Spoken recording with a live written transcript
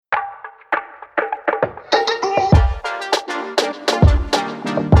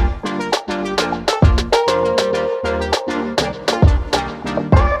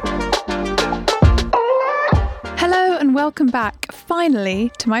welcome back, finally,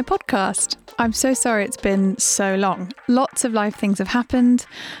 to my podcast. I'm so sorry it's been so long. Lots of life things have happened,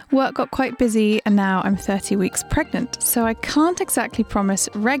 work got quite busy, and now I'm 30 weeks pregnant, so I can't exactly promise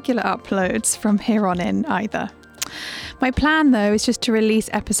regular uploads from here on in either. My plan, though, is just to release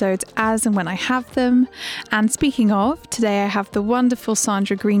episodes as and when I have them. And speaking of, today I have the wonderful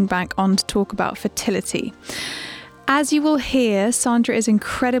Sandra Greenbank on to talk about fertility. As you will hear, Sandra is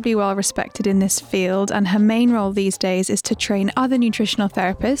incredibly well respected in this field, and her main role these days is to train other nutritional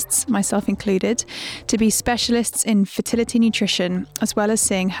therapists, myself included, to be specialists in fertility nutrition, as well as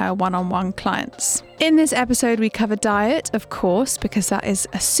seeing her one-on-one clients. In this episode, we cover diet, of course, because that is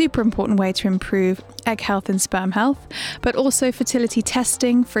a super important way to improve egg health and sperm health, but also fertility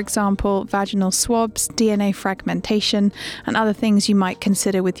testing, for example, vaginal swabs, DNA fragmentation, and other things you might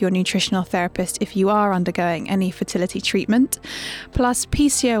consider with your nutritional therapist if you are undergoing any fertility treatment, plus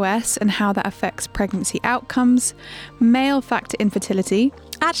PCOS and how that affects pregnancy outcomes, male factor infertility.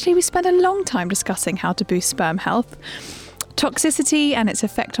 Actually, we spent a long time discussing how to boost sperm health, toxicity and its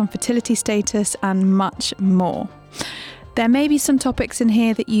effect on fertility status, and much more. There may be some topics in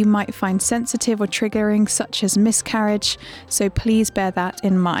here that you might find sensitive or triggering, such as miscarriage, so please bear that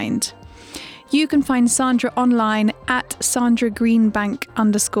in mind. You can find Sandra online at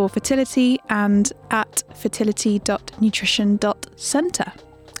sandragreenbank_fertility and at fertility.nutrition.center.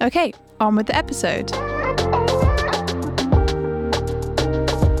 Okay, on with the episode.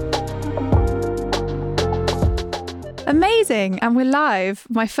 Amazing, and we're live.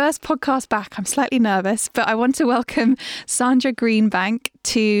 My first podcast back. I'm slightly nervous, but I want to welcome Sandra Greenbank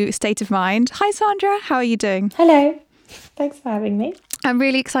to State of Mind. Hi Sandra, how are you doing? Hello, thanks for having me. I'm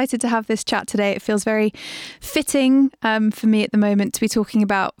really excited to have this chat today. It feels very fitting for me at the moment to be talking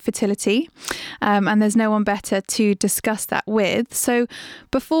about fertility, and there's no one better to discuss that with. So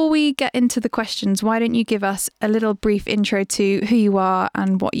before we get into the questions, why don't you give us a little brief intro to who you are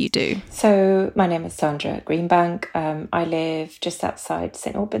and what you do? So my name is Sandra Greenbank. I live just outside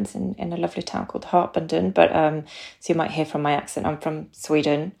St Albans in a lovely town called Harpenden, but so you might hear from my accent, I'm from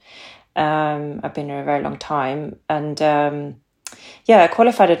Sweden. I've been here a very long time, and I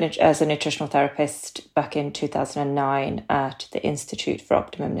qualified as a nutritional therapist back in 2009 at the Institute for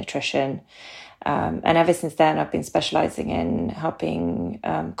Optimum Nutrition. And ever since then, I've been specialising in helping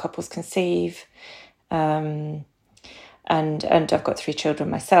couples conceive. And I've got 3 children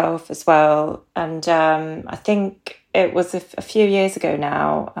myself as well. And I think it was a few years ago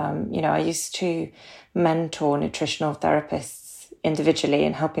now, I used to mentor nutritional therapists individually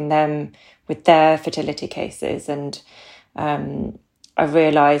and helping them with their fertility cases. And I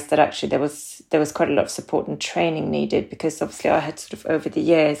realised that actually there was quite a lot of support and training needed, because obviously I had sort of over the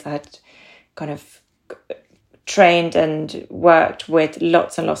years, I had kind of trained and worked with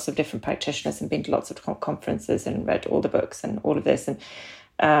lots and lots of different practitioners and been to lots of conferences and read all the books and all of this. And,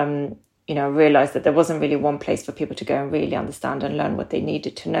 I realised that there wasn't really one place for people to go and really understand and learn what they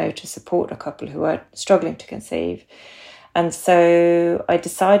needed to know to support a couple who are struggling to conceive. And so I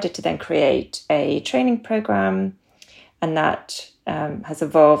decided to then create a training programme, and that has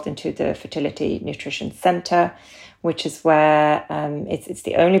evolved into the Fertility Nutrition Center, which is where it's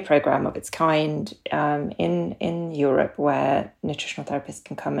the only program of its kind in Europe where nutritional therapists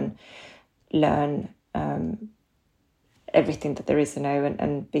can come and learn everything that there is to know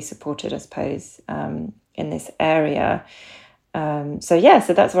and be supported, I suppose, in this area. So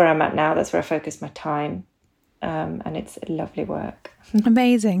that's where I'm at now. That's where I focus my time, and it's lovely work.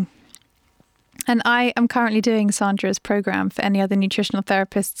 Amazing. And I am currently doing Sandra's program for any other nutritional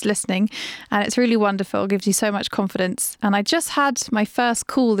therapists listening, and it's really wonderful. It gives you so much confidence. And I just had my first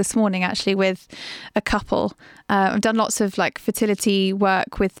call this morning actually with a couple. I've done lots of like fertility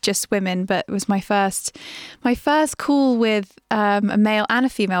work with just women, but it was my first call with a male and a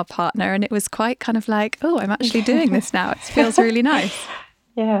female partner, and it was quite kind of like, oh, I'm actually doing this now. It feels really nice.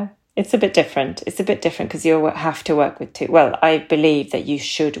 Yeah. It's a bit different. It's a bit different because you have to work with two. Well, I believe that you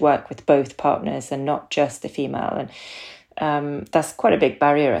should work with both partners and not just the female. And that's quite a big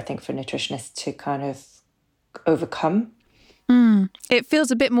barrier, I think, for nutritionists to kind of overcome. It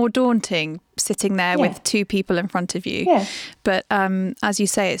feels a bit more daunting sitting there with 2 people in front of you. Yeah. But as you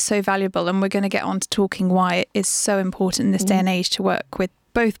say, it's so valuable. And we're going to get on to talking why it is so important in this day and age to work with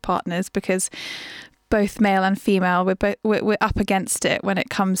both partners, because both male and female, we're up against it when it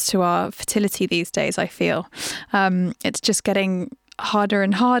comes to our fertility these days, I feel. It's just getting harder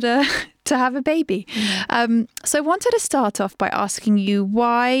and harder to have a baby. So I wanted to start off by asking you,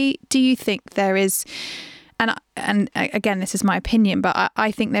 why do you think there is and again, this is my opinion, but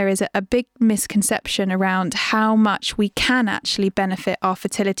I think there is a big misconception around how much we can actually benefit our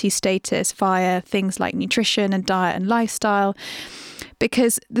fertility status via things like nutrition and diet and lifestyle,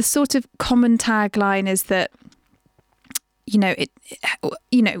 because the sort of common tagline is that,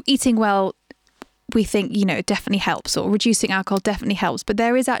 eating well, we think, it definitely helps, or reducing alcohol definitely helps. But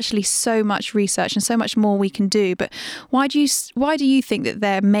there is actually so much research and so much more we can do. But why do you think that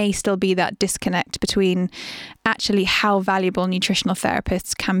there may still be that disconnect between actually how valuable nutritional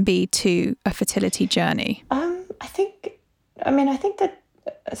therapists can be to a fertility journey? I think that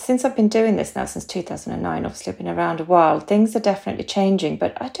since I've been doing this now since 2009, obviously I've been around a while, things are definitely changing.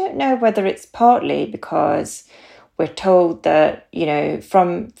 But I don't know whether it's partly because we're told that,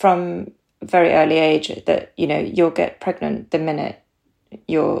 from very early age that, you'll get pregnant the minute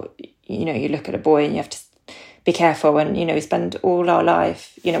you look at a boy, and you have to be careful. And, we spend all our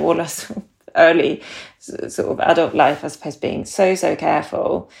life, all our early sort of adult life, I suppose, being so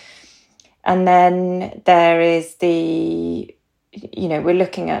careful. And then there is we're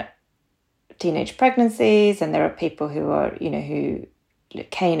looking at teenage pregnancies, and there are people who are, who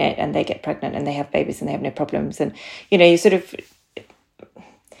cane it and they get pregnant and they have babies and they have no problems. And, you sort of,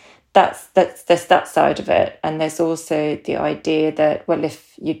 there's that side of it. And there's also the idea that, well,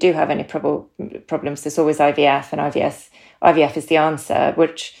 if you do have any problems, there's always IVF, and IVF is the answer,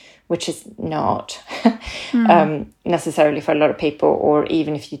 which is not necessarily for a lot of people. Or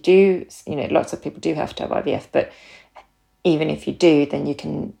even if you do, lots of people do have to have IVF, but even if you do, then you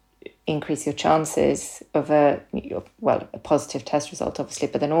can increase your chances of a positive test result, obviously,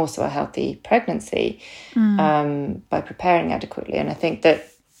 but then also a healthy pregnancy by preparing adequately. And I think that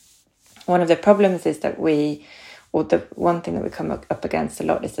one of the problems is that the one thing that we come up against a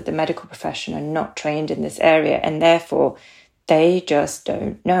lot is that the medical profession are not trained in this area, and therefore they just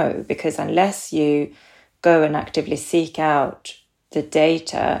don't know, because unless you go and actively seek out the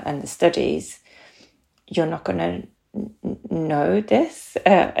data and the studies, you're not going to know this.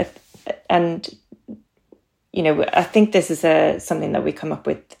 And, I think this is something that we come up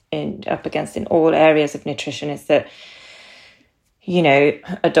against in all areas of nutrition, is that,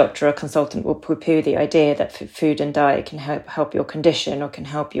 a doctor or consultant will poo-poo the idea that food and diet can help your condition, or can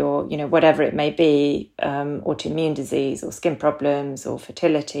help your, whatever it may be, autoimmune disease or skin problems or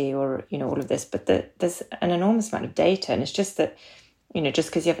fertility, or, all of this. But there's an enormous amount of data, and it's just that, just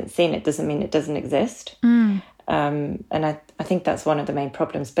because you haven't seen it doesn't mean it doesn't exist. And I think that's one of the main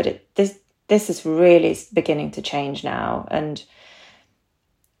problems. But this is really beginning to change now. And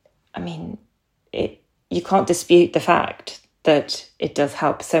I mean, you can't dispute the fact that it does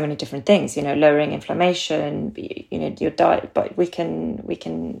help so many different things, lowering inflammation, your diet, but we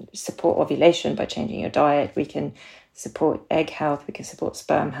can support ovulation by changing your diet. We can support egg health. We can support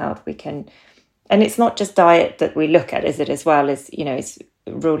sperm health. And it's not just diet that we look at, is it, as well as, it's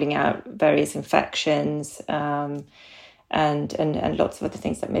ruling out various infections, and lots of other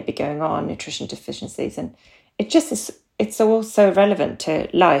things that may be going on, nutrition deficiencies. And it just is, it's all so relevant to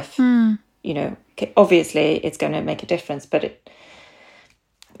life. Obviously it's going to make a difference, but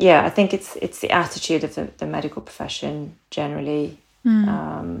I think it's the attitude of the medical profession generally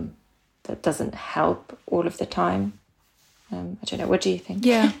that doesn't help all of the time. I don't know. What do you think?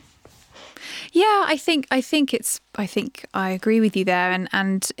 Yeah, I think I agree with you there,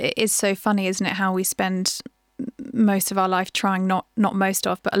 and it is so funny, isn't it, how we spend most of our life trying not most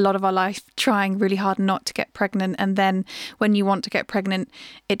of, but a lot of our life trying really hard not to get pregnant, and then when you want to get pregnant,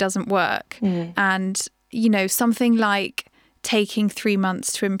 it doesn't work. And something like taking 3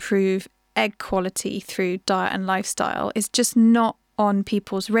 months to improve egg quality through diet and lifestyle is just not on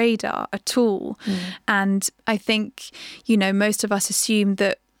people's radar at all. And I think most of us assume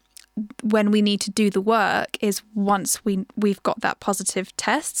that when we need to do the work is once we've got that positive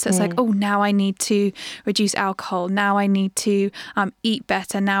test. So it's like, oh, now I need to reduce alcohol. Now I need to eat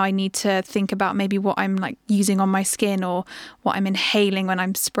better. Now I need to think about maybe what I'm like using on my skin, or what I'm inhaling when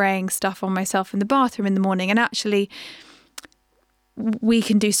I'm spraying stuff on myself in the bathroom in the morning. And actually, we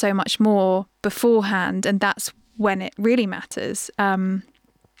can do so much more beforehand, and that's when it really matters.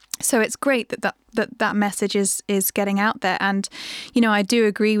 So it's great that message is getting out there. And, I do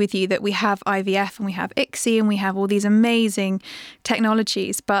agree with you that we have IVF and we have ICSI and we have all these amazing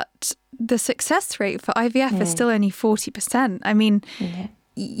technologies, but the success rate for IVF is still only 40%. I mean,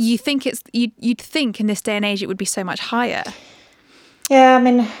 you'd think in this day and age it would be so much higher. Yeah, I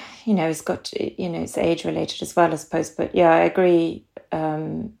mean, it's got, it's age related as well, I suppose. But yeah, I agree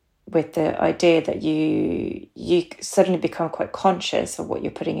with the idea that you suddenly become quite conscious of what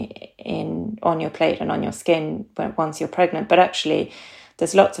you're putting in on your plate and on your skin once you're pregnant. But actually,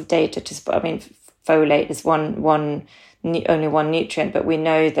 there's lots of data to support. I mean, folate is only one nutrient, but we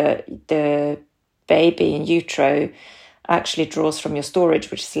know that the baby in utero actually draws from your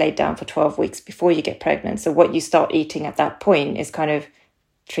storage, which is laid down for 12 weeks before you get pregnant. So what you start eating at that point is kind of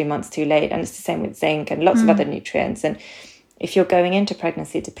 3 months too late. And it's the same with zinc and lots of other nutrients. And if you're going into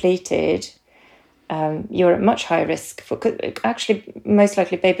pregnancy depleted, you're at much higher risk for, actually, most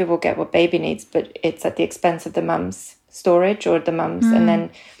likely baby will get what baby needs, but it's at the expense of the mum's storage or the mum's. And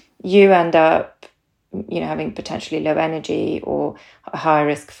then you end up, having potentially low energy or a higher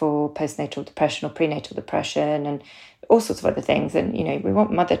risk for postnatal depression or prenatal depression and all sorts of other things. And, we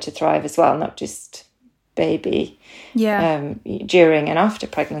want mother to thrive as well, not just baby. Yeah. During and after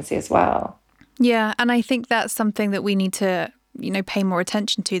pregnancy as well. Yeah. And I think that's something that we need to, pay more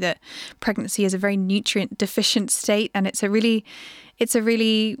attention to, that pregnancy is a very nutrient deficient state, and it's a really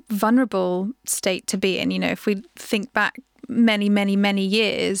vulnerable state to be in. If we think back many, many, many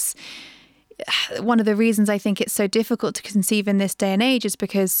years, one of the reasons I think it's so difficult to conceive in this day and age is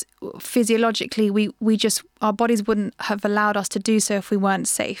because physiologically we just, our bodies wouldn't have allowed us to do so if we weren't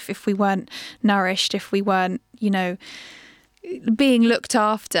safe, if we weren't nourished, if we weren't, being looked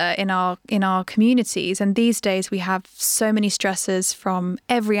after in our communities. And these days we have so many stresses from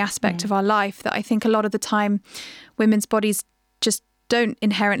every aspect of our life that I think a lot of the time women's bodies just don't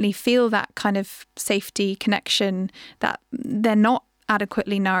inherently feel that kind of safety connection, that they're not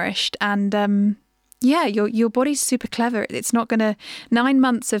adequately nourished. And your body's super clever. It's not gonna, 9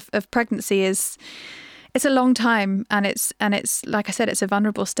 months of pregnancy it's a long time, and it's like I said, it's a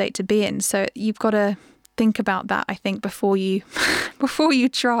vulnerable state to be in. So you've got to think about that, I think, before you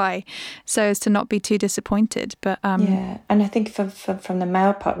try, so as to not be too disappointed. But and I think from the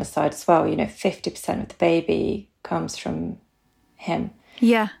male partner side as well, 50% of the baby comes from him.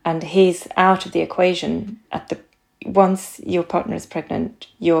 Yeah. And he's out of the equation once your partner is pregnant,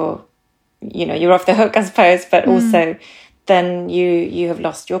 you're off the hook, I suppose, but also then you have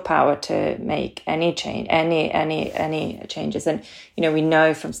lost your power to make any change, any changes. And, we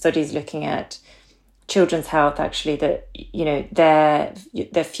know from studies looking at children's health, actually, that,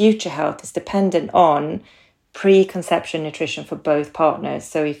 their future health is dependent on pre-conception nutrition for both partners.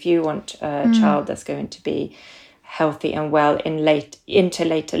 So if you want a child that's going to be healthy and well into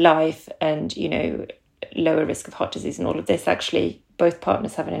later life and, lower risk of heart disease and all of this, actually both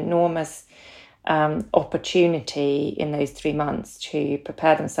partners have an enormous opportunity in those 3 months to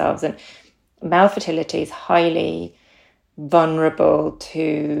prepare themselves. And male fertility is highly vulnerable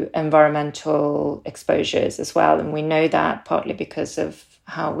to environmental exposures as well, and we know that partly because of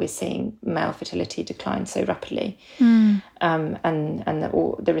how we're seeing male fertility decline so rapidly. And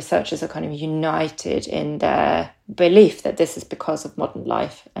the researchers are kind of united in their belief that this is because of modern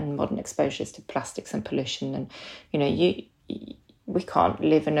life and modern exposures to plastics and pollution. And we can't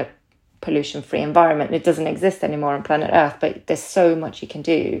live in a pollution-free environment. It doesn't exist anymore on planet Earth, but there's so much you can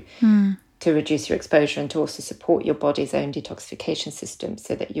do to reduce your exposure and to also support your body's own detoxification system,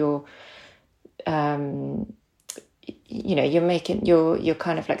 so that you're kind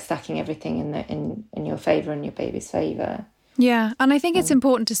of like stacking everything in your favor and your baby's favor. Yeah. And I think it's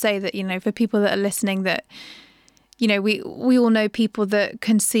important to say that, for people that are listening, that, we all know people that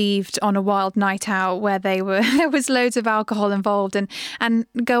conceived on a wild night out where there was loads of alcohol involved and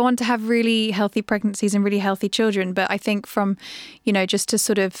go on to have really healthy pregnancies and really healthy children. But I think from, just to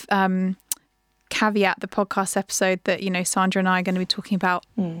sort of caveat the podcast episode that, Sandra and I are going to be talking about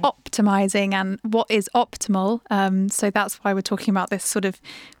optimizing and what is optimal. So that's why we're talking about this sort of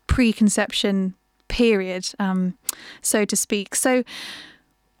preconception period, so to speak. So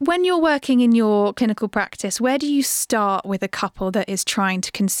when you're working in your clinical practice, where do you start with a couple that is trying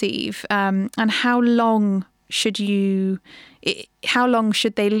to conceive? And how long should they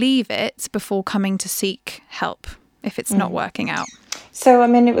leave it before coming to seek help if it's not working out? So,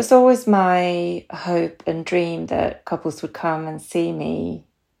 it was always my hope and dream that couples would come and see me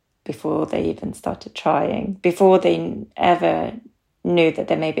before they even started trying, before they ever knew that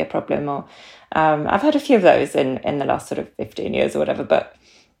there may be a problem. Or I've had a few of those in the last sort of 15 years or whatever, but,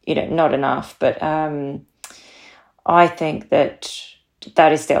 not enough. But I think that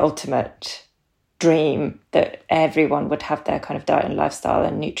is the ultimate dream, that everyone would have their kind of diet and lifestyle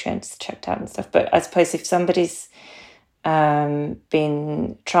and nutrients checked out and stuff. But I suppose if somebody's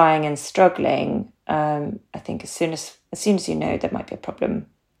been trying and struggling, I think as soon as you know there might be a problem,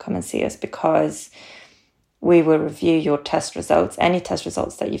 come and see us, because we will review your test results, any test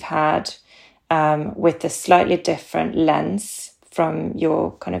results that you've had, with a slightly different lens from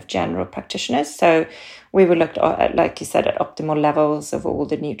your kind of general practitioners. So we will look at, like you said, at optimal levels of all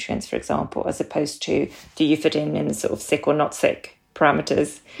the nutrients, for example, as opposed to do you fit in the sort of sick or not sick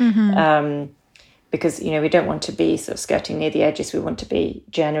parameters. because, you know, we don't want to be sort of skirting near the edges. We want to be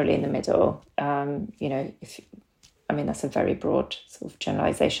generally in the middle. You know, that's a very broad sort of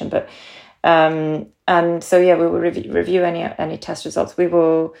generalization, but and so we will review any test results. We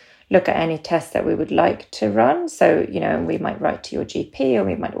will look at any tests that we would like to run. So, you know, we might write to your GP, or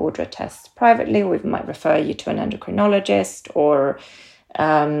we might order a test privately, or we might refer you to an endocrinologist or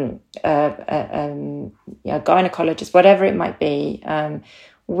a gynecologist, whatever it might be.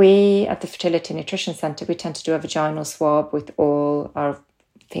 We at the Fertility Nutrition Centre, we tend to do a vaginal swab with all our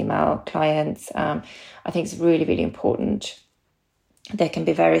female clients. I think it's really, really important. There can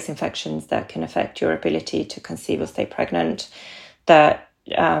be various infections that can affect your ability to conceive or stay pregnant that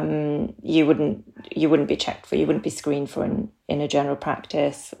you wouldn't be checked for, you wouldn't be screened for in a general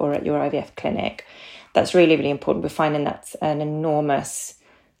practice or at your IVF clinic. That's really, really important. We're finding that's an enormous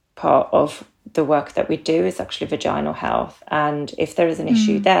part of the work that we do is actually vaginal health. And if there is an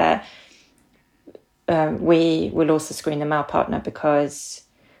issue there, we will also screen the male partner, because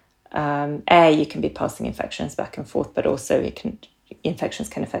you can be passing infections back and forth, but also infections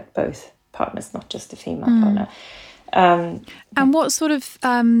can affect both partners, not just the female partner. And what sort of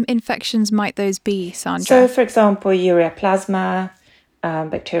infections might those be, Sandra? So, for example, ureaplasma,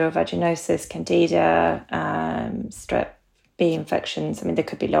 bacterial vaginosis, candida, strep B infections. I mean, there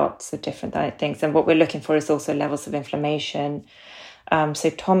could be lots of different things. And what we're looking for is also levels of inflammation. So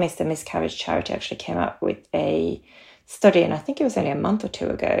Tommy's, the Miscarriage Charity, actually came up with a study, and I think it was only a month or two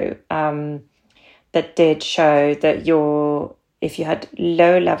ago, that did show that if you had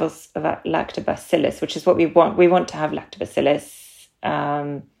low levels of lactobacillus, which is what we want to have lactobacillus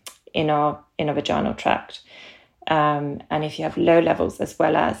in our vaginal tract. And if you have low levels as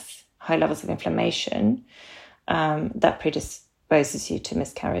well as high levels of inflammation, that predisposes you to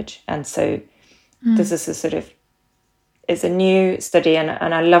miscarriage. And so this is it's a new study, and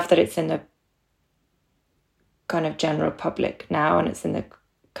I love that it's in the kind of general public now, and it's in the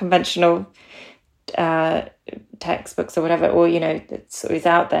conventional textbooks or whatever, or, you know, it's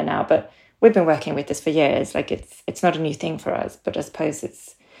out there now. But we've been working with this for years. Like, it's not a new thing for us, but I suppose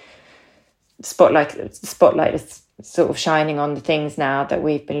it's spotlight is sort of shining on the things now that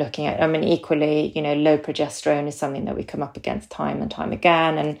we've been looking at. I mean, equally, you know, low progesterone is something that we come up against time and time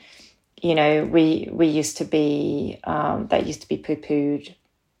again. And, you know, we used to be that used to be poo-pooed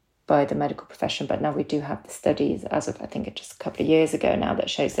by the medical profession, but now we do have the studies as of, I think, just a couple of years ago now, that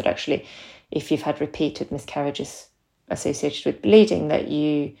shows that actually if you've had repeated miscarriages associated with bleeding, that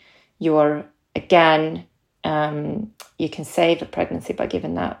you are, again, you can save a pregnancy by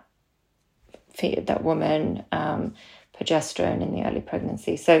giving that woman progesterone in the early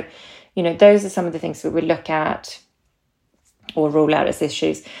pregnancy. So, you know, those are some of the things that we look at or rule out as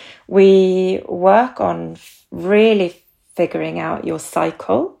issues. We work on really figuring out your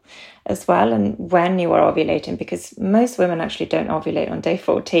cycle as well, and when you are ovulating, because most women actually don't ovulate on day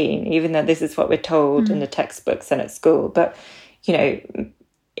 14, even though this is what we're told in the textbooks and at school. But, you know,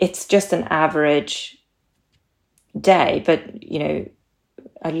 it's just an average day. But, you know,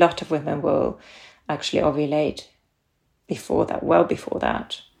 a lot of women will actually ovulate before that, well before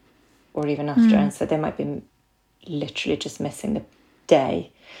that, or even after. And so they might be literally just missing the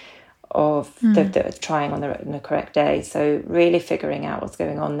day of the trying on the correct day. So really figuring out what's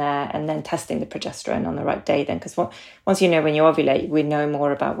going on there, and then testing the progesterone on the right day then, because once you know when you ovulate, we know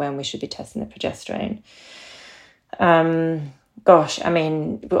more about when we should be testing the progesterone. I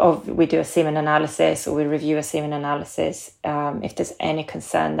mean, we do a semen analysis, or we review a semen analysis. If there's any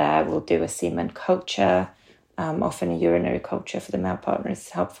concern there, we'll do a semen culture. Often a urinary culture for the male partner is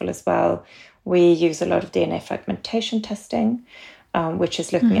helpful as well. We use a lot of DNA fragmentation testing, which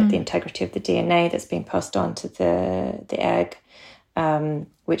is looking at the integrity of the DNA that's being passed on to the egg,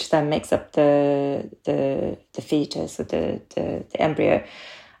 which then makes up the fetus or the embryo.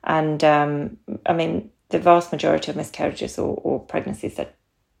 And I mean, the vast majority of miscarriages or pregnancies that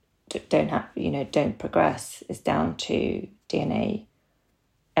don't progress is down to DNA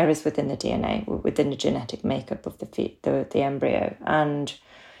errors within the DNA, within the genetic makeup of the embryo. And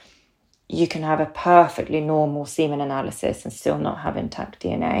you can have a perfectly normal semen analysis and still not have intact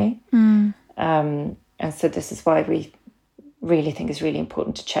DNA. And so this is why we really think it's really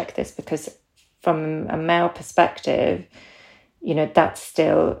important to check this, because from a male perspective, you know, that's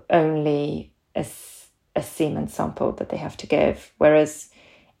still only a semen sample that they have to give. Whereas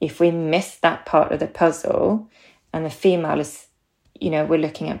if we miss that part of the puzzle, and the female is, you know, we're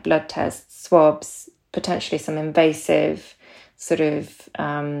looking at blood tests, swabs, potentially some invasive sort of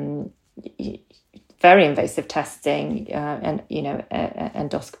very invasive testing, and, you know,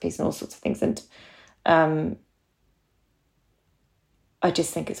 endoscopies and all sorts of things. And I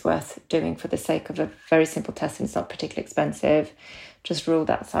just think it's worth doing for the sake of a very simple test, and it's not particularly expensive. Just rule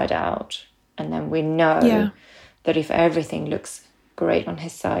that side out. And then we know that if everything looks great on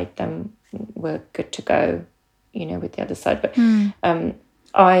his side, then we're good to go, with the other side. But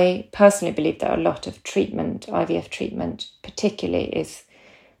I personally believe that a lot of treatment, IVF treatment particularly, is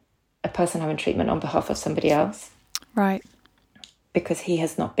a person having treatment on behalf of somebody else. Right. Because he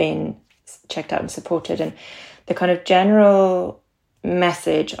has not been checked out and supported. And the kind of general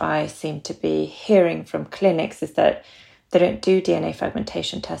message I seem to be hearing from clinics is that they don't do DNA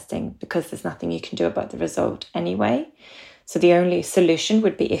fragmentation testing because there's nothing you can do about the result anyway. So the only solution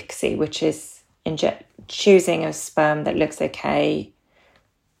would be ICSI, which is choosing a sperm that looks okay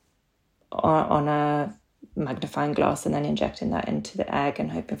on a magnifying glass and then injecting that into the egg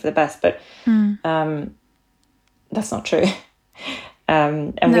and hoping for the best. But that's not true.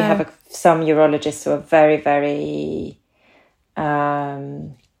 And we have some urologists who are very, very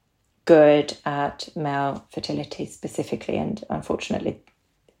good at male fertility specifically, and unfortunately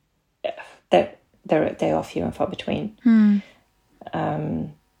they are few and far between.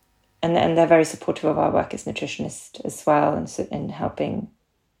 And they're very supportive of our work as nutritionists as well, and so in helping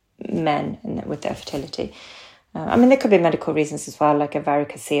men with their fertility. There could be medical reasons as well, like a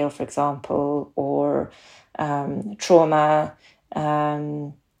varicocele, for example, or trauma,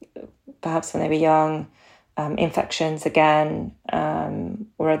 perhaps when they were young, infections again,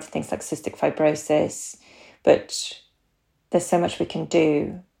 or other things like cystic fibrosis. But there's so much we can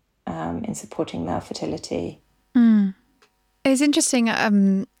do in supporting male fertility. It's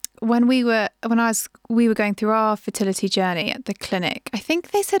interesting. When we were going through our fertility journey at the clinic, I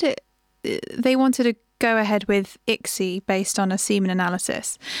think they said they wanted to go ahead with ICSI based on a semen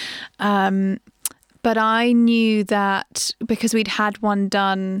analysis. But I knew that because we'd had one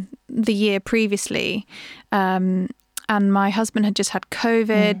done the year previously, and my husband had just had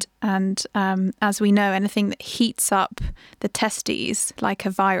COVID, and as we know, anything that heats up the testes, like a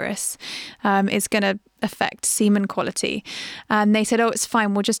virus, is going to affect semen quality. And they said, oh, it's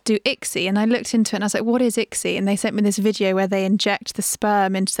fine, we'll just do ICSI. And I looked into it and I was like, what is ICSI? And they sent me this video where they inject the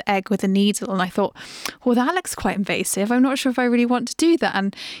sperm into the egg with a needle. And I thought, well, that looks quite invasive. I'm not sure if I really want to do that.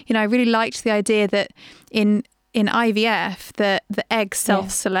 And, I really liked the idea that in IVF, the egg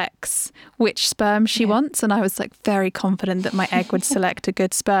self-selects which sperm she wants. And I was like very confident that my egg would select a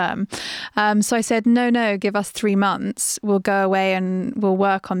good sperm. So I said, no, give us 3 months. We'll go away and we'll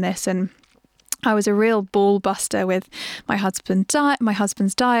work on this. And I was a real ball buster with my husband's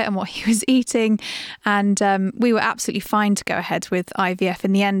diet and what he was eating. And we were absolutely fine to go ahead with IVF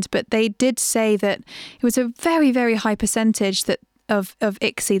in the end. But they did say that it was a very, very high percentage of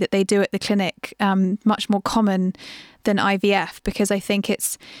ICSI that they do at the clinic, much more common than IVF, because I think I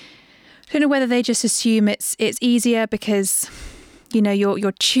don't know whether they just assume it's easier because,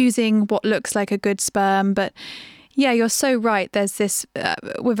 you're choosing what looks like a good sperm. But yeah, you're so right. There's this,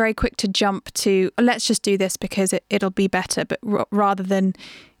 we're very quick to jump to, let's just do this because it'll be better. But rather than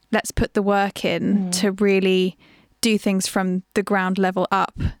let's put the work in to really do things from the ground level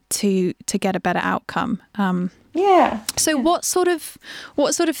up to get a better outcome. So what sort of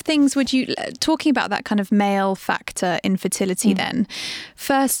things would you, talking about that kind of male factor in fertility then,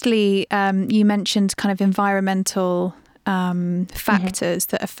 firstly, you mentioned kind of environmental factors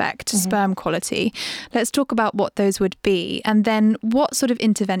that affect sperm quality. Let's talk about what those would be, and then what sort of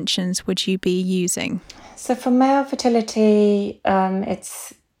interventions would you be using? So for male fertility,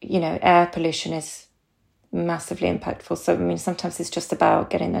 it's, air pollution is massively impactful. So, sometimes it's just about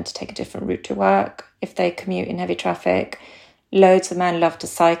getting them to take a different route to work if they commute in heavy traffic. Loads of men love to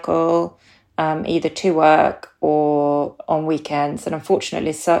cycle, either to work or on weekends. And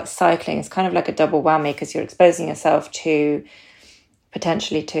unfortunately, cycling is kind of like a double whammy because you're exposing yourself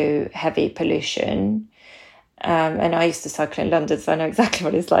potentially to heavy pollution. And I used to cycle in London, so I know exactly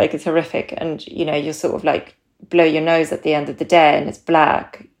what it's like. It's horrific. And, you sort of like blow your nose at the end of the day and it's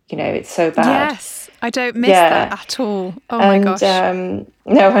black. It's so bad. Yes, I don't miss that at all. Oh my gosh.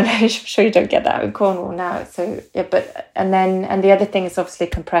 No, I'm sure you don't get that in Cornwall now. So yeah, and the other thing is obviously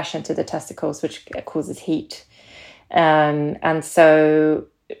compression to the testicles, which causes heat. And so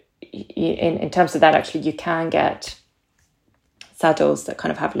in terms of that, actually, you can get saddles that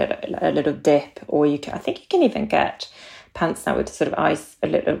kind of have a little dip, or I think you can even get pants now with sort of a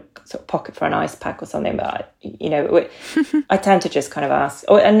little sort of pocket for an ice pack or something. But I tend to just kind of ask.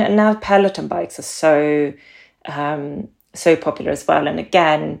 And now Peloton bikes are so popular as well. And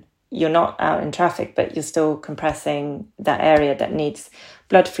again, you're not out in traffic, but you're still compressing that area that needs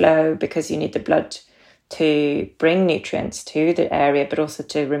blood flow, because you need the blood to bring nutrients to the area, but also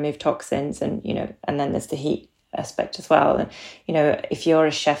to remove toxins. And and then there's the heat aspect as well. And, you know, if you're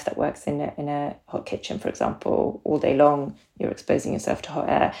a chef that works in a hot kitchen, for example, all day long, you're exposing yourself to hot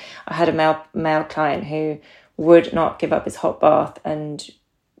air. I had a male client who would not give up his hot bath and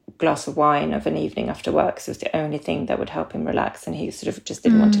glass of wine of an evening after work, because it was the only thing that would help him relax, and he sort of just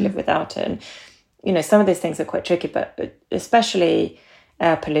didn't want to live without it. And, you know, some of those things are quite tricky, but especially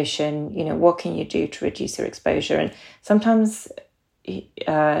air pollution, you know, what can you do to reduce your exposure? And sometimes the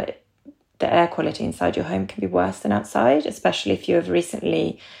air quality inside your home can be worse than outside, especially if you have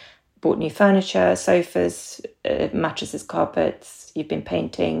recently bought new furniture, sofas, mattresses, carpets, you've been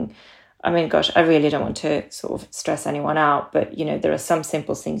painting. I mean, gosh, I really don't want to sort of stress anyone out, but, you know, there are some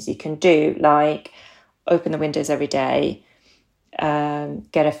simple things you can do, like open the windows every day,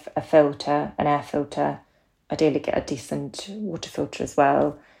 get a filter, an air filter, ideally get a decent water filter as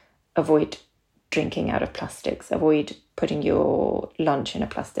well, avoid drinking out of plastics, avoid putting your lunch in a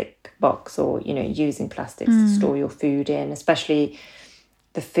plastic box, or, you know, using plastics to store your food in, especially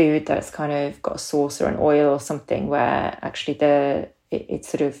the food that's kind of got a sauce or an oil or something where actually it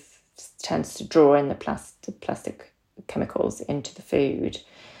sort of tends to draw in the plastic chemicals into the food.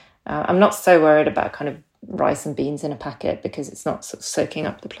 I'm not so worried about kind of rice and beans in a packet because it's not sort of soaking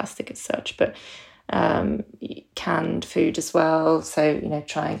up the plastic as such, but canned food as well. So, you know,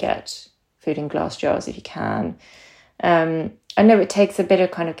 try and get food in glass jars if you can. I know it takes a bit of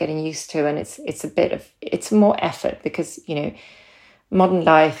kind of getting used to, and it's more effort because, you know, modern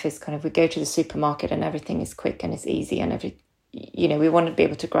life is kind of, we go to the supermarket and everything is quick and it's easy and you know, we want to be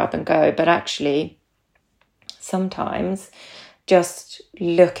able to grab and go, but actually sometimes just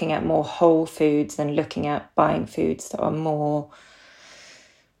looking at more whole foods and looking at buying foods that are more,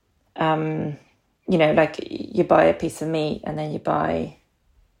 you know, like you buy a piece of meat and then you buy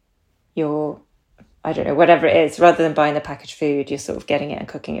your, I don't know, whatever it is, rather than buying the packaged food, you're sort of getting it and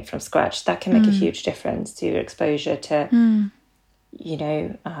cooking it from scratch. That can make a huge difference to your exposure to, you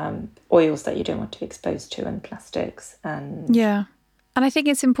know, oils that you don't want to be exposed to, and plastics. And yeah. And I think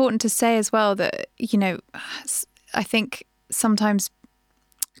it's important to say as well that, you know, I think sometimes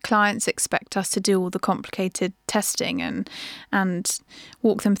clients expect us to do all the complicated testing and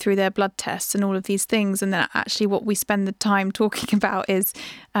walk them through their blood tests and all of these things. And then actually what we spend the time talking about is,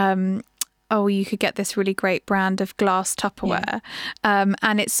 oh, you could get this really great brand of glass Tupperware. Yeah.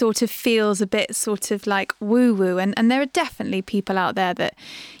 And it sort of feels a bit sort of like woo-woo. And there are definitely people out there that,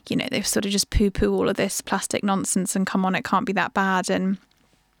 you know, they sort of just poo-poo all of this plastic nonsense and come on, it can't be that bad. And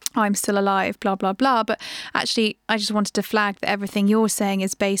I'm still alive, blah, blah, blah. But actually, I just wanted to flag that everything you're saying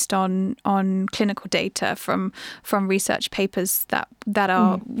is based on clinical data from research papers that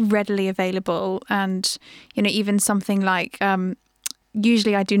are readily available. And, you know, even something like...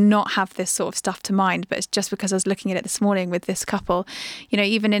 usually I do not have this sort of stuff to mind, but it's just because I was looking at it this morning with this couple. You know,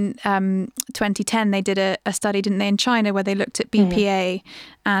 even in 2010, they did a study, didn't they, in China, where they looked at BPA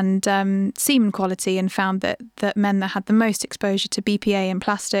and semen quality and found that men that had the most exposure to BPA and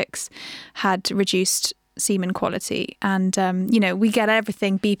plastics had reduced semen quality. And, you know, we get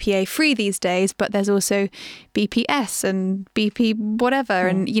everything BPA free these days, but there's also BPS and BP whatever.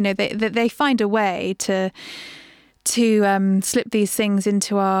 And, you know, they find a way to slip these things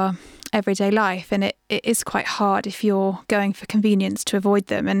into our everyday life, and it is quite hard if you're going for convenience to avoid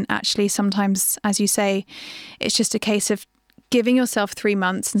them. And actually sometimes, as you say, it's just a case of giving yourself 3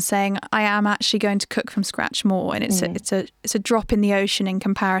 months and saying, I am actually going to cook from scratch more. And it's a drop in the ocean in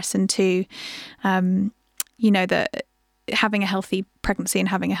comparison to you know, that having a healthy pregnancy and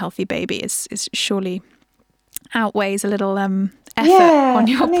having a healthy baby is surely outweighs a little effort on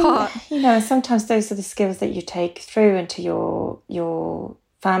your part. You know, sometimes those are the skills that you take through into your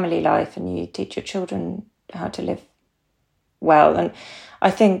family life, and you teach your children how to live well. And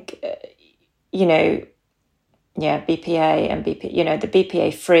I think, you know, BPA and BP, you know, the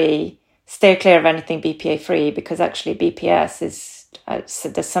BPA free, stay clear of anything BPA free, because actually BPS is, so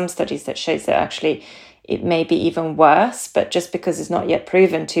there's some studies that shows that actually it may be even worse, but just because it's not yet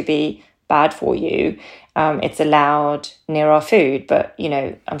proven to be bad for you, it's allowed near our food. But, you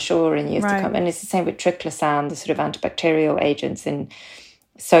know, I'm sure in years to come, and it's the same with triclosan, the sort of antibacterial agents in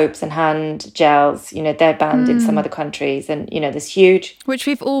soaps and hand gels, you know, they're banned in some other countries. And, you know, there's huge... Which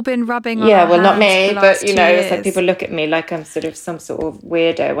we've all been rubbing on our hands not me, but, you know, years. it's like people look at me like I'm sort of some sort of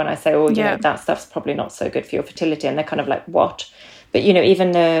weirdo when I say, oh, you know, that stuff's probably not so good for your fertility. And they're kind of like, what? But, you know,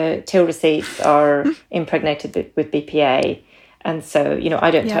 even the till receipts are impregnated with BPA. And so, you know,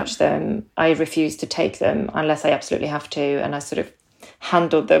 I don't touch them. I refuse to take them unless I absolutely have to. And I sort of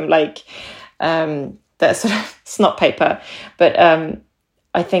handled them like that sort of snot paper. But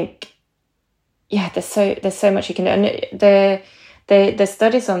I think, there's so much you can do. And the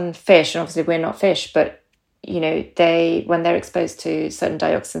studies on fish, and obviously we're not fish, but when they're exposed to certain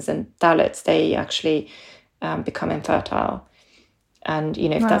dioxins and phthalates, they actually become infertile. And,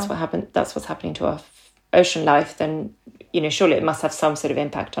 if that's that's what's happening to our ocean life, then, surely it must have some sort of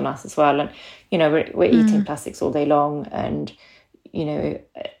impact on us as well. And, we're eating plastics all day long, and, you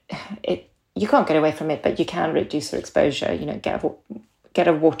can't get away from it, but you can reduce your exposure. Get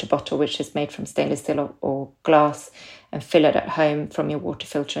a water bottle which is made from stainless steel or glass, and fill it at home from your water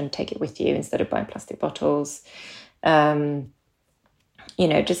filter and take it with you instead of buying plastic bottles. Just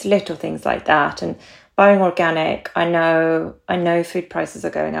little things like that. And buying organic, I know food prices are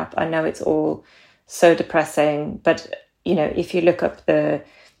going up. I know it's all so depressing, but if you look up the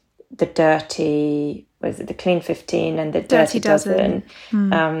dirty, the Clean 15 and the Dirty Dozen.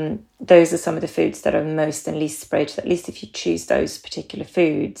 Those are some of the foods that are most and least sprayed. So at least if you choose those particular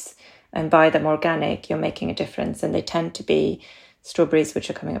foods and buy them organic, you're making a difference. And they tend to be strawberries, which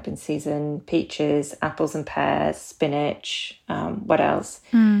are coming up in season, peaches, apples and pears, spinach, what else?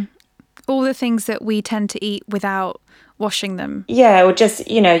 All the things that we tend to eat without washing them. Yeah, or just,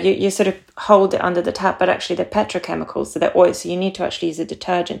 you sort of hold it under the tap, but actually they're petrochemicals, so they're oil. So you need to actually use a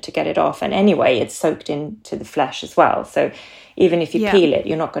detergent to get it off. And anyway, it's soaked into the flesh as well. So even if you peel it,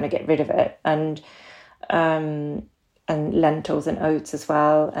 you're not going to get rid of it. And lentils and oats as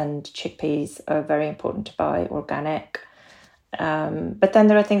well, and chickpeas are very important to buy organic. But then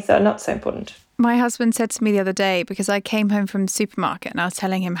there are things that are not so important. My husband said to me the other day, because I came home from the supermarket and I was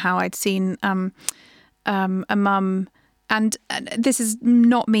telling him how I'd seen a mum, and this is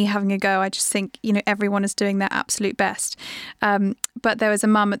not me having a go, I just think, everyone is doing their absolute best. But there was a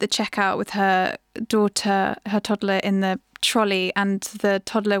mum at the checkout with her daughter, her toddler, in the trolley, and the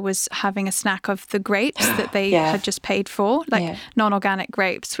toddler was having a snack of the grapes that they had just paid for, non-organic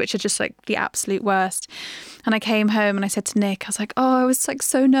grapes, which are just like the absolute worst. And I came home and I said to Nick, I was like, I was like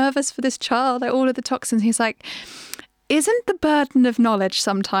so nervous for this child, all of the toxins. He's like, isn't the burden of knowledge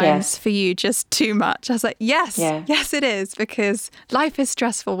sometimes for you just too much? I was like, yes, it is, because life is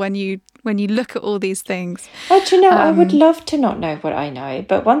stressful when you look at all these things. But I would love to not know what I know,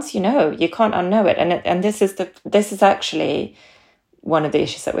 but once you know, you can't unknow it. And this is actually one of the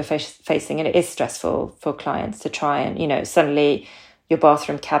issues that we're facing, and it is stressful for clients to try and, suddenly your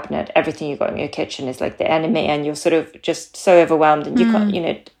bathroom cabinet, everything you've got in your kitchen is like the enemy, and you're sort of just so overwhelmed, and you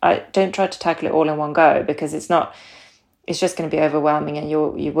can't, I don't try to tackle it all in one go, because it's just going to be overwhelming, and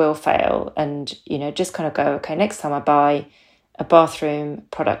you will fail. And, just kind of go, okay, next time I buy a bathroom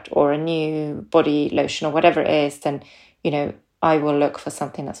product or a new body lotion or whatever it is, then, I will look for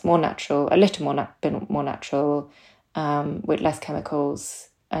something that's more natural, a little more natural, with less chemicals,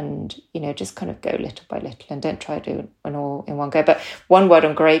 and, just kind of go little by little, and don't try to do it all in one go. But one word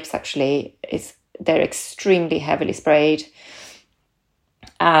on grapes actually is they're extremely heavily sprayed,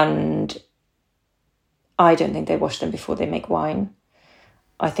 and I don't think they wash them before they make wine.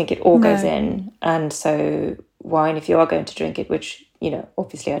 I think it all goes in. And so wine, if you are going to drink it, which,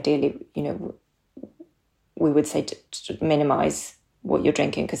 obviously ideally, we would say to minimise what you're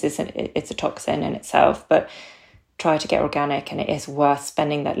drinking, because it's a toxin in itself, but try to get organic, and it is worth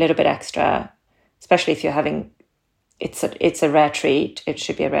spending that little bit extra, especially if you're having, it's a rare treat. It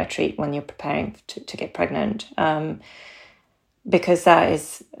should be a rare treat when you're preparing to get pregnant, because that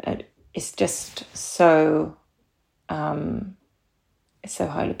is... it's just so it's so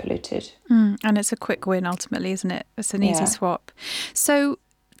highly polluted. And it's a quick win ultimately, isn't it? It's an easy swap. So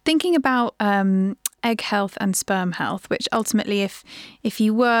thinking about egg health and sperm health, which ultimately if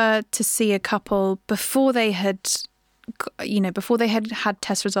you were to see a couple before they had had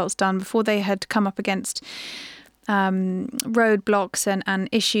test results done, before they had come up against roadblocks and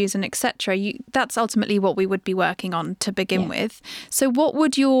issues and etc., that's ultimately what we would be working on to begin with. So what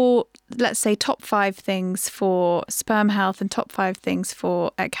would your, let's say, top 5 things for sperm health and top 5 things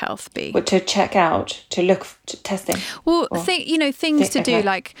for egg health be? What to check out, to look testing? Well, things to do,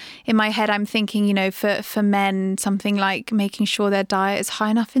 like in my head I'm thinking, for men, something like making sure their diet is high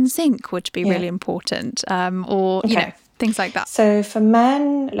enough in zinc would be really important, or things like that. So for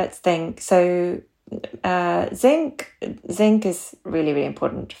men, let's think. So zinc is really, really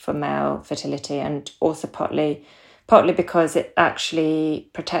important for male fertility, and also partly because it actually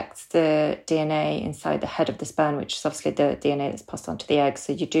protects the DNA inside the head of the sperm, which is obviously the DNA that's passed on to the egg.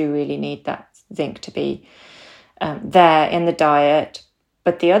 So you do really need that zinc to be there in the diet.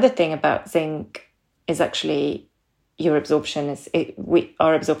 But the other thing about zinc is actually your absorption.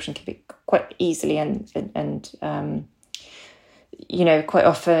 Our absorption can be quite easily and quite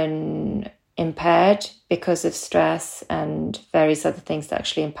often impaired because of stress and various other things that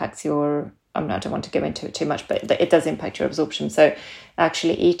actually impacts your, I don't want to go into it too much, but it does impact your absorption. So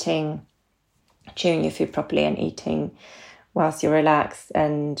actually eating chewing your food properly and eating whilst you're relaxed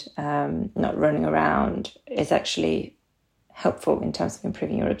and not running around is actually helpful in terms of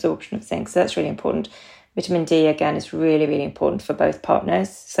improving your absorption of zinc. So that's really important. Vitamin D, again, is really, really important for both partners.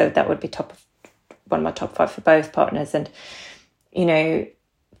 So that would be one of my top 5 for both partners. And, you know,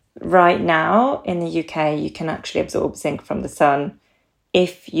 right now in the UK, you can actually absorb zinc from the sun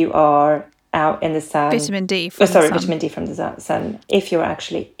if you are out in the sun. Vitamin D from the sun. Vitamin D from the sun. If you're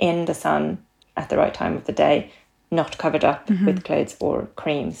actually in the sun at the right time of the day, not covered up with clothes or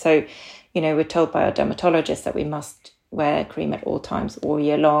cream. So, you know, we're told by our dermatologists that we must wear cream at all times all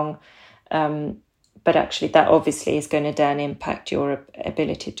year long. But actually that obviously is going to then impact your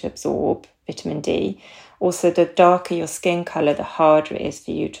ability to absorb vitamin D. Also, the darker your skin colour, the harder it is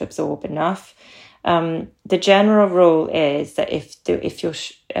for you to absorb enough. The general rule is that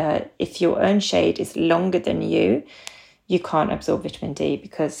if your own shade is longer than you can't absorb vitamin D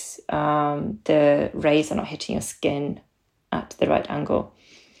because the rays are not hitting your skin at the right angle.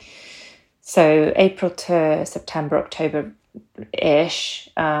 So April to September, October-ish,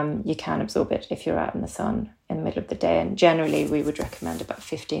 you can absorb it if you're out in the sun in the middle of the day. And generally, we would recommend about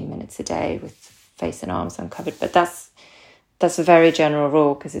 15 minutes a day with face and arms uncovered. But that's a very general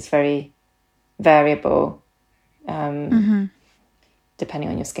rule because it's very variable, depending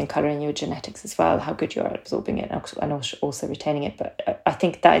on your skin colour and your genetics as well, how good you are at absorbing it and also retaining it. But I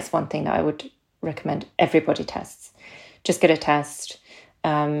think that is one thing that I would recommend everybody tests. Just get a test.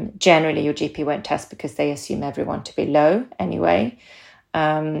 Generally, your GP won't test because they assume everyone to be low anyway.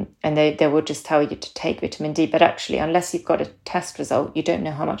 And they will just tell you to take vitamin D. But actually, unless you've got a test result, you don't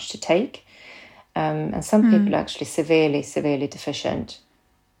know how much to take. And some people are actually severely, severely deficient.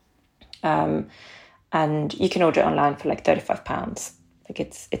 And you can order it online for like £35. Like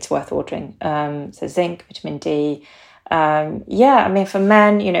it's worth ordering. So zinc, vitamin D. I mean, for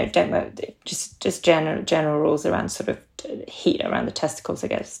men, you know, don't wear, just general rules around sort of heat around the testicles, I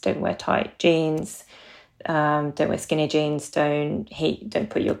guess. Don't wear tight jeans. Don't wear skinny jeans. Don't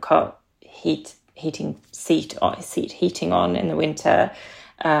put your heating heating on in the winter.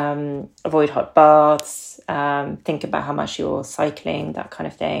 Avoid hot baths. Think about how much you're cycling, that kind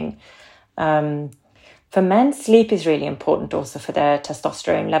of thing. For men, sleep is really important also for their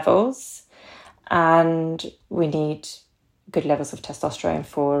testosterone levels. And we need good levels of testosterone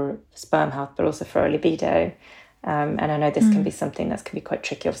for sperm health, but also for our libido. And I know this can be something that can be quite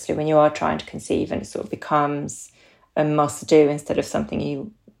tricky, obviously, when you are trying to conceive and it sort of becomes a must-do instead of something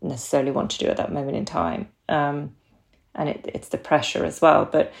you necessarily want to do at that moment in time. And it's the pressure as well.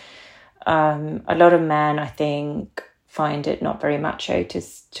 But a lot of men, I think, find it not very macho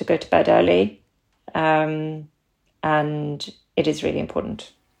to go to bed early. And it is really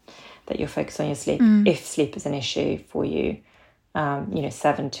important that you're focused on your sleep. If sleep is an issue for you,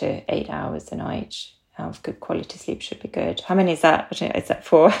 7 to 8 hours a night of good quality sleep should be good. How many is that? Is that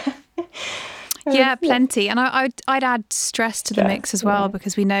 4? Yeah, plenty. And I'd add stress to the mix as well,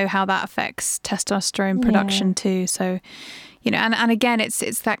 because we know how that affects testosterone production too. So, you know, and again,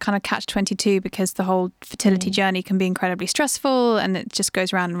 it's that kind of catch-22, because the whole fertility journey can be incredibly stressful, and it just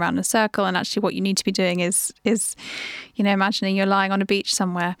goes round and round in a circle. And actually what you need to be doing is you know, imagining you're lying on a beach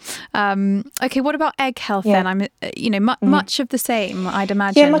somewhere. Okay, what about egg health then? I'm, much of the same, I'd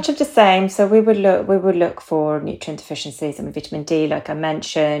imagine. Yeah, much of the same. So we would look for nutrient deficiencies and vitamin D, like I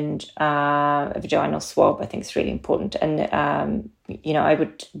mentioned. A vaginal swab, I think, is really important. And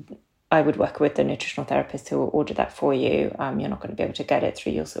I would work with the nutritional therapist who will order that for you. You're not going to be able to get it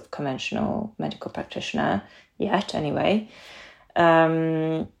through your sort of conventional medical practitioner yet, anyway.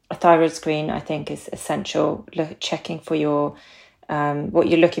 A thyroid screen, I think, is essential. Checking for your, what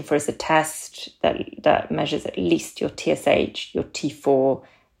you're looking for is a test that measures at least your TSH, your T4,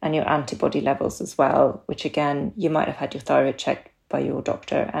 and your antibody levels as well, which, again, you might have had your thyroid checked by your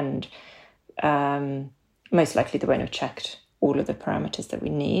doctor, and most likely they won't have checked all of the parameters that we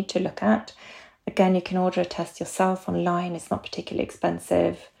need to look at. Again, you can order a test yourself online. It's not particularly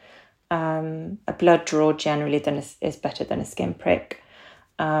expensive. A blood draw generally then is better than a skin prick.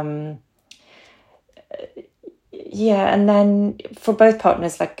 And then for both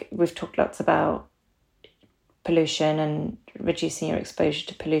partners, like we've talked lots about pollution and reducing your exposure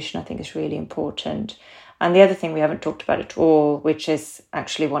to pollution, I think is really important. And the other thing we haven't talked about at all, which is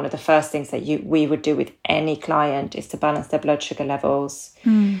actually one of the first things that we would do with any client, is to balance their blood sugar levels.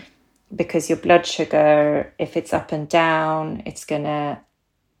 Because your blood sugar, if it's up and down, it's going to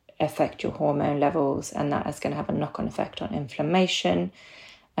affect your hormone levels, and that is going to have a knock-on effect on inflammation.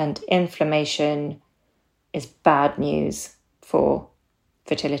 And inflammation is bad news for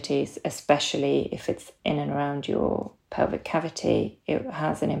fertilities, especially if it's in and around your pelvic cavity. It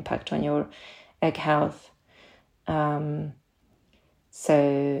has an impact on your egg health.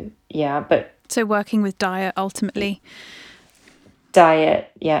 So working with diet ultimately.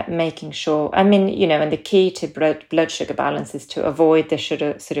 Diet, making sure. I mean, and the key to blood sugar balance is to avoid the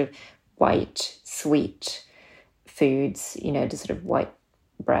sugar, sort of white, sweet foods, the sort of white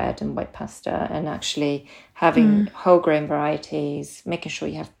bread and white pasta, and actually having whole grain varieties, making sure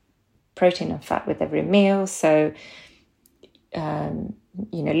you have protein and fat with every meal. So,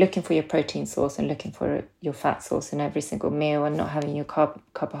 looking for your protein source and looking for your fat source in every single meal, and not having your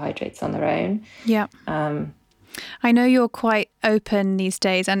carbohydrates on their own. Yeah. I know you're quite open these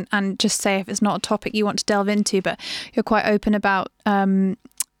days, and just say if it's not a topic you want to delve into, but you're quite open about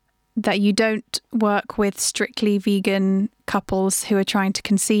that you don't work with strictly vegan couples who are trying to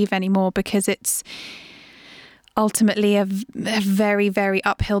conceive anymore, because it's ultimately a very, very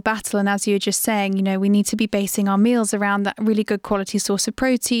uphill battle. And as you were just saying, we need to be basing our meals around that really good quality source of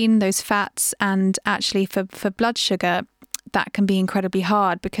protein, those fats, and actually for blood sugar, that can be incredibly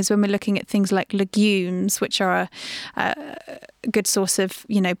hard, because when we're looking at things like legumes, which are a good source of,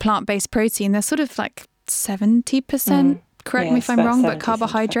 plant-based protein, they're sort of like 70%, correct me if I'm wrong, but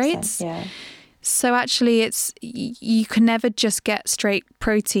carbohydrates. Yeah. So actually you can never just get straight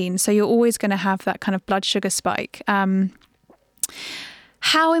protein. So you're always going to have that kind of blood sugar spike. How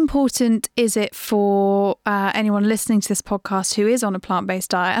important is it for anyone listening to this podcast who is on a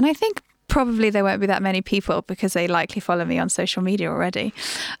plant-based diet? And I think probably there won't be that many people, because they likely follow me on social media already.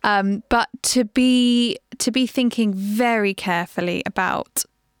 But to be thinking very carefully about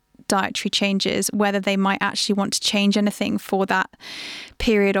dietary changes, whether they might actually want to change anything for that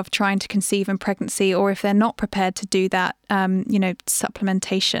period of trying to conceive and pregnancy, or if they're not prepared to do that,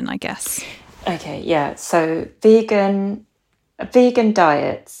 supplementation, I guess. Okay, yeah. So vegan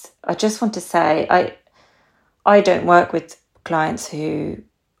diets, I just want to say, I don't work with clients who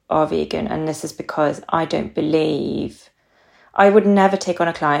are vegan, and this is because I would never take on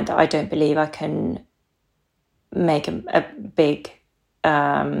a client that I don't believe I can make a big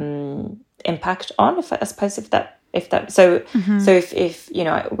impact on, if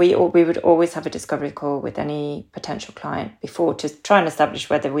we would always have a discovery call with any potential client before, to try and establish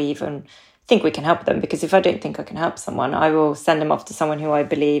whether we even think we can help them, because if I don't think I can help someone, I will send them off to someone who I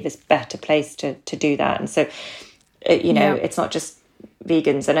believe is better placed to do that. And so it's not just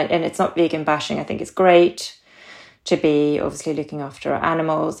vegans, and it's not vegan bashing. I think it's great to be obviously looking after our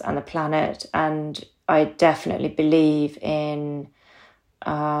animals and the planet, and I definitely believe in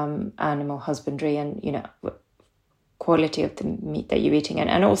animal husbandry and quality of the meat that you're eating,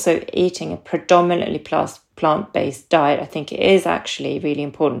 and also eating a predominantly plant-based diet. I think it is actually really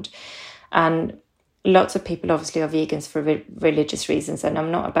important, and lots of people obviously are vegans for religious reasons, and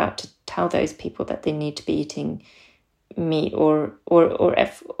I'm not about to tell those people that they need to be eating meat or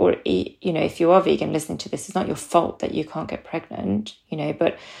if you are vegan listening to this, it's not your fault that you can't get pregnant,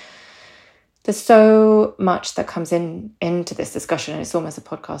 but there's so much that comes into this discussion, and it's almost a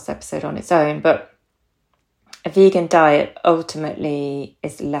podcast episode on its own. But a vegan diet ultimately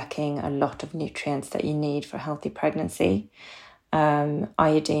is lacking a lot of nutrients that you need for a healthy pregnancy.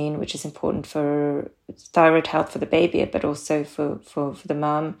 Iodine, which is important for thyroid health for the baby, but also for the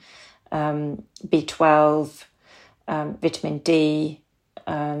mum. B12, vitamin D,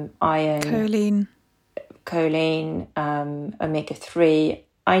 iron, choline, omega-3.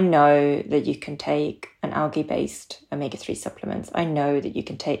 I know that you can take an algae-based omega-3 supplements. I know that you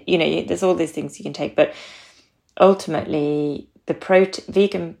can take, there's all these things you can take, but ultimately the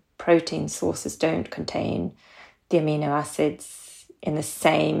vegan protein sources don't contain the amino acids in the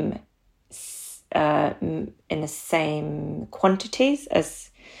same quantities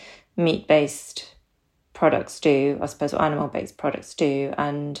as meat-based products do, I suppose, or animal-based products do.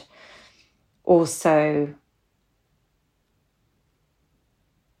 And also,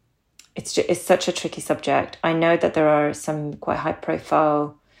 it's such a tricky subject. I know that there are some quite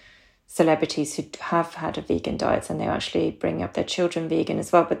high-profile celebrities who have had a vegan diet, and they actually bring up their children vegan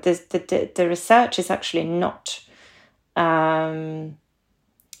as well. But the research is actually not,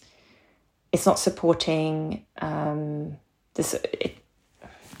 it's not supporting this.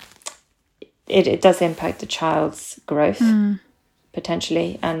 It does impact the child's growth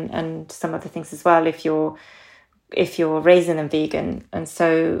potentially, and some other things as well if you're raising them vegan. And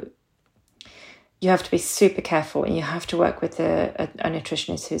so you have to be super careful, and you have to work with a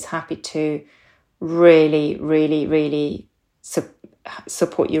nutritionist who's happy to really, really, really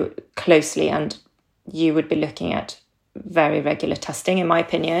support you closely. And you would be looking at very regular testing, in my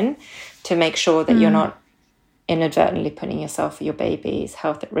opinion, to make sure that you're not inadvertently putting yourself or your baby's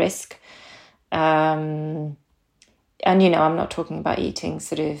health at risk. And, I'm not talking about eating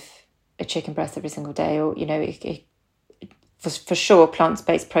sort of a chicken breast every single day, or, you know, for sure,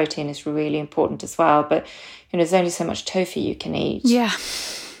 plant-based protein is really important as well. But, you know, there's only so much tofu you can eat. Yeah.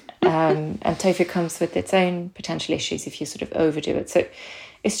 And tofu comes with its own potential issues if you sort of overdo it. So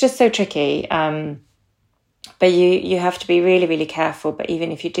it's just so tricky. But you have to be really, really careful. But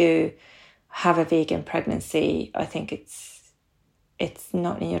even if you do have a vegan pregnancy, I think it's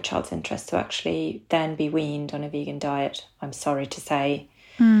not in your child's interest to actually then be weaned on a vegan diet, I'm sorry to say.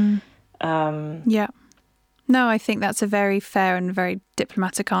 Yeah. No, I think that's a very fair and very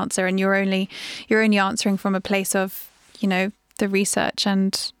diplomatic answer, and you're only answering from a place of, you know, the research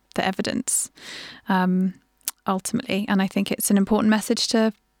and the evidence, ultimately. And I think it's an important message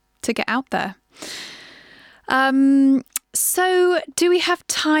to get out there. So do we have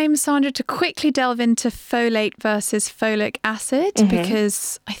time, Sandra, to quickly delve into folate versus folic acid? Mm-hmm.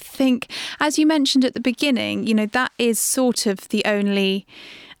 Because I think, as you mentioned at the beginning, you know, that is sort of the only...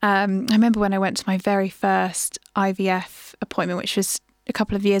 I remember when I went to my very first IVF appointment, which was a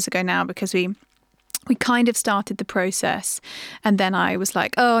couple of years ago now, because we kind of started the process, and then I was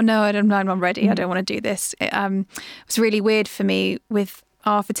like, oh no, I'm not ready. I don't want to do this. It was really weird for me with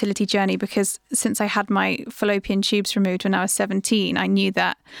our fertility journey, because since I had my fallopian tubes removed when I was 17, I knew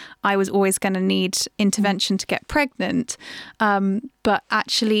that I was always going to need intervention to get pregnant. But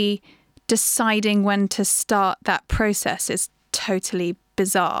actually deciding when to start that process is totally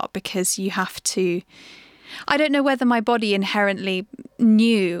bizarre, because you have to... I don't know whether my body inherently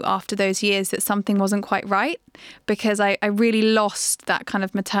knew after those years that something wasn't quite right, because I really lost that kind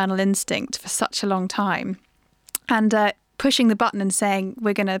of maternal instinct for such a long time. And pushing the button and saying,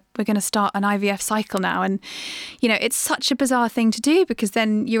 we're gonna start an IVF cycle now. And, you know, it's such a bizarre thing to do, because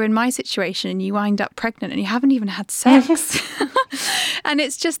then you're in my situation and you wind up pregnant and you haven't even had sex. And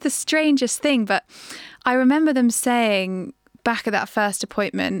it's just the strangest thing. But I remember them saying back at that first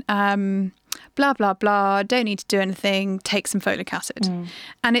appointment, blah, blah, blah, don't need to do anything, take some folic acid.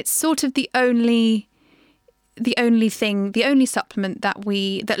 And it's sort of the only supplement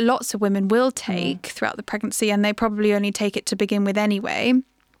that lots of women will take throughout the pregnancy, and they probably only take it to begin with anyway.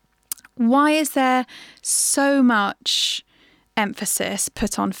 Why is there so much emphasis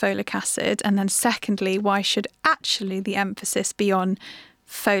put on folic acid? And then secondly, why should actually the emphasis be on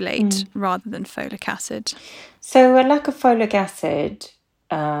folate rather than folic acid? So a lack of folic acid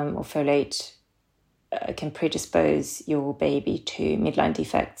or folate can predispose your baby to midline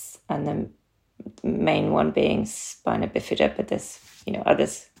defects, and the main one being spina bifida, but there's, you know,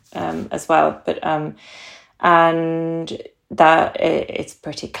 others as well. But and that it's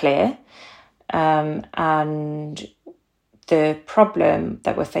pretty clear. And the problem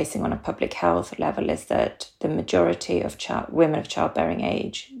that we're facing on a public health level is that the majority of women of childbearing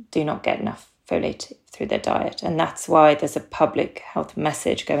age do not get enough folate through their diet. And that's why there's a public health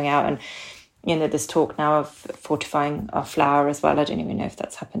message going out. And, you know, there's talk now of fortifying our flour as well. I don't even know if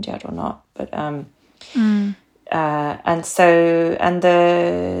that's happened yet or not. But and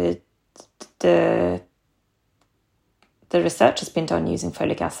the research has been done using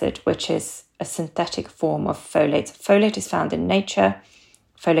folic acid, which is a synthetic form of folate. Folate is found in nature.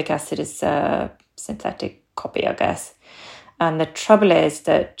 Folic acid is a synthetic copy, I guess. And the trouble is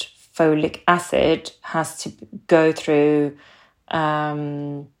that folic acid has to go through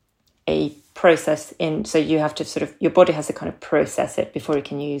a process so you have to your body has to kind of process it before you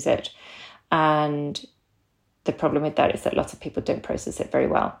can use it. And the problem with that is that lots of people don't process it very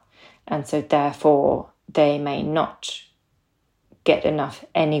well. And so therefore they may not get enough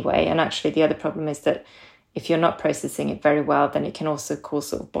anyway. And actually the other problem is that if you're not processing it very well, then it can also cause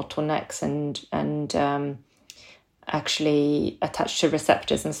sort of bottlenecks and actually attach to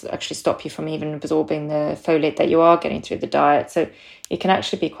receptors and actually stop you from even absorbing the folate that you are getting through the diet. So it can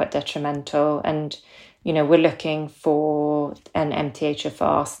actually be quite detrimental. And, you know, we're looking for an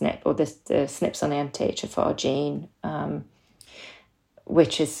MTHFR SNP, or the SNPs on the MTHFR gene,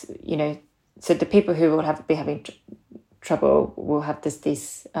 which is, you know, so the people who will be having trouble will have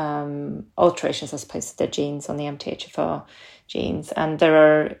these alterations as opposed to their genes on the MTHFR genes. And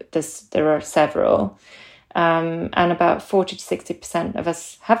there are several. And about 40 to 60% of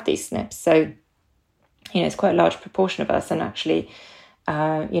us have these SNPs. So, you know, it's quite a large proportion of us. And actually,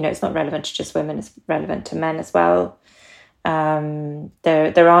 you know, it's not relevant to just women, it's relevant to men as well.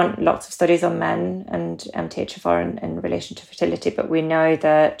 There aren't lots of studies on men and MTHFR in relation to fertility, but we know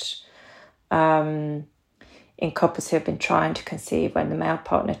that in couples who have been trying to conceive when the male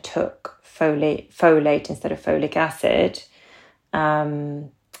partner took folate instead of folic acid,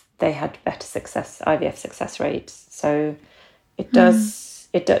 they had better IVF success rates. So it does.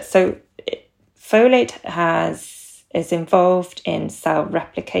 So folate has is involved in cell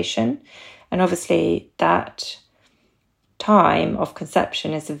replication. And obviously that time of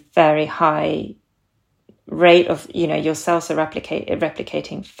conception is a very high rate of, your cells are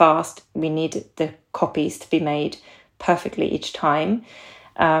replicating fast. We need the copies to be made perfectly each time.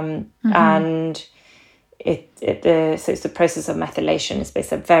 And so it's the process of methylation. It's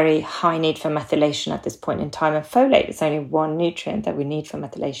basically a very high need for methylation at this point in time. And folate is only one nutrient that we need for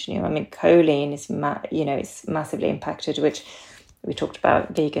methylation. Choline is, it's massively impacted, which we talked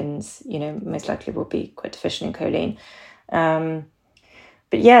about. Vegans, most likely will be quite deficient in choline.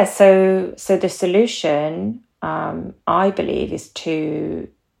 But yeah, so the solution, I believe, is to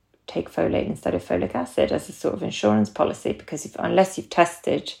take folate instead of folic acid as a sort of insurance policy, because unless you've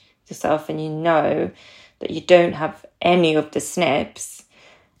tested yourself and you know that you don't have any of the SNPs,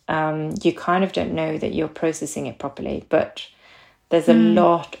 you kind of don't know that you're processing it properly. But there's a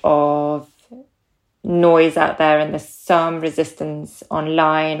lot of noise out there, and there's some resistance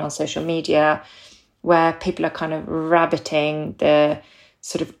online on social media where people are kind of rabbiting the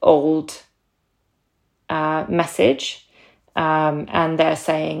sort of old message. And they're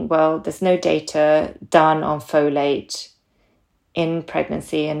saying, well, there's no data done on folate in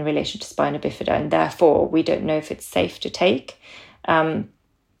pregnancy in relation to spina bifida, and therefore we don't know if it's safe to take. But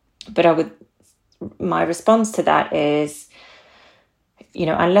my response to that is,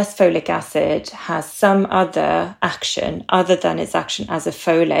 unless folic acid has some other action other than its action as a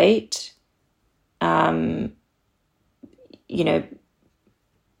folate, I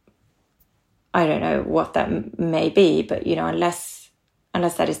don't know what that may be, but unless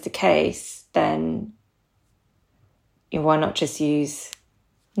that is the case, then why not just use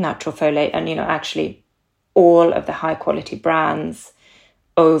natural folate? And actually, all of the high quality brands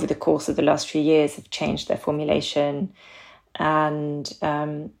over the course of the last few years have changed their formulation, and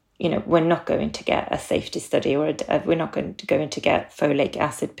we're not going to get a safety study, or we're not going to get folic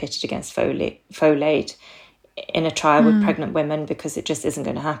acid pitted against folate in a trial with pregnant women, because it just isn't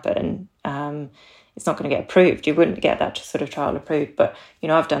going to happen. It's not going to get approved. You wouldn't get that sort of trial approved. But,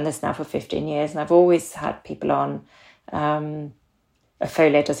 I've done this now for 15 years, and I've always had people on a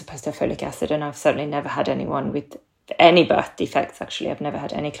folate as opposed to a folic acid. And I've certainly never had anyone with any birth defects. Actually, I've never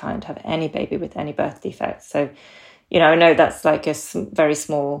had any client have any baby with any birth defects. So, I know that's like a very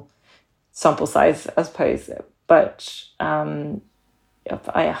small sample size, I suppose. But I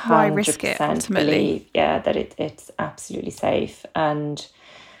 100% believe, that it's absolutely safe. And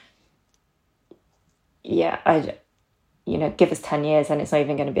give us 10 years and it's not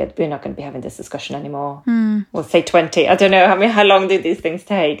even going to we're not going to be having this discussion anymore. We'll say 20. I don't know. I mean, how long do these things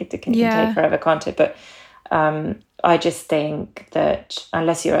take? It can take forever, can't it? But I just think that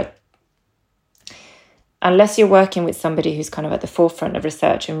unless you're working with somebody who's kind of at the forefront of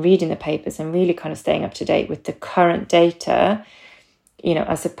research and reading the papers and really kind of staying up to date with the current data,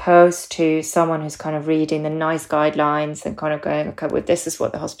 as opposed to someone who's kind of reading the NICE guidelines and kind of going, okay, well, this is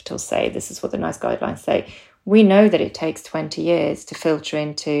what the hospitals say, this is what the NICE guidelines say. We know that it takes 20 years to filter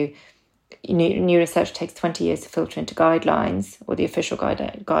into, new research takes 20 years to filter into guidelines or the official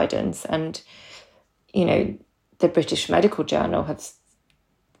guidance. And, the British Medical Journal has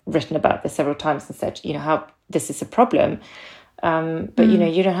written about this several times and said, how this is a problem. But,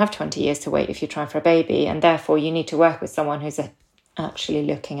 you don't have 20 years to wait if you're trying for a baby. And therefore, you need to work with someone who's actually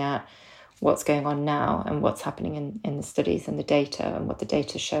looking at what's going on now and what's happening in the studies and the data and what the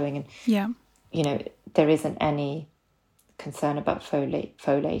data is showing. And, there isn't any concern about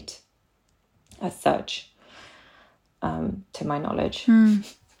folate as such, to my knowledge.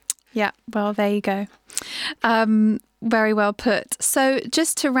 Yeah, well, there you go. Very well put. So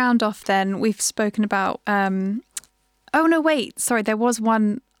just to round off then, we've spoken about... oh, no, wait. Sorry, there was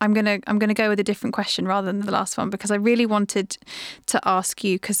one... I'm gonna go with a different question rather than the last one, because I really wanted to ask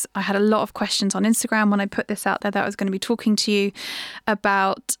you, because I had a lot of questions on Instagram when I put this out there that I was going to be talking to you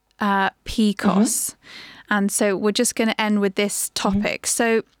about PCOS. And so we're just going to end with this topic.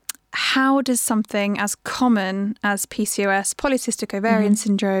 So how does something as common as PCOS, polycystic ovarian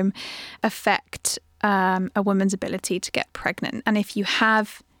syndrome, affect a woman's ability to get pregnant? And if you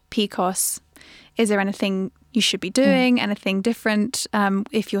have PCOS, is there anything you should be doing, anything different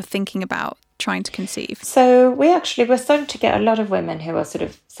if you're thinking about trying to conceive? So we're starting to get a lot of women who are sort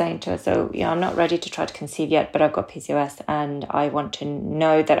of saying to us, I'm not ready to try to conceive yet, but I've got PCOS and I want to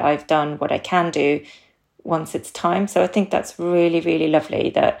know that I've done what I can do once it's time. So I think that's really, really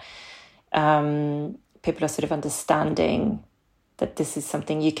lovely that people are sort of understanding that this is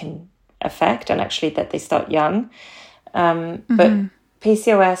something you can affect, and actually that they start young. But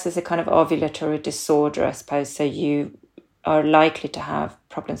PCOS is a kind of ovulatory disorder, I suppose. So you are likely to have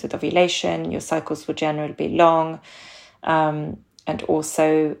problems with ovulation. Your cycles will generally be long, and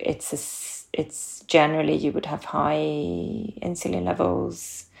also it's generally you would have high insulin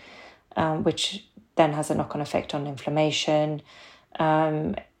levels, which then has a knock-on effect on inflammation.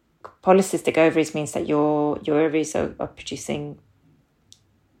 Polycystic ovaries means that your ovaries are producing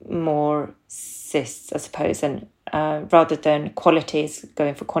more cysts, I suppose, and rather than quality is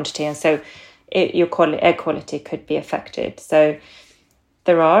going for quantity, and so your egg quality could be affected. So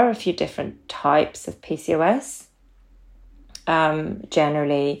there are a few different types of PCOS.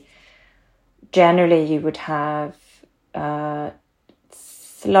 Generally you would have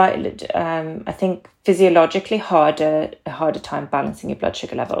slightly, I think, physiologically a harder time balancing your blood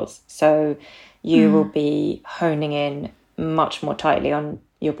sugar levels. So you will be honing in much more tightly on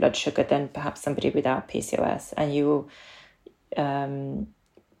your blood sugar than perhaps somebody without PCOS. And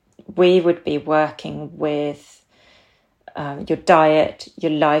we would be working with your diet,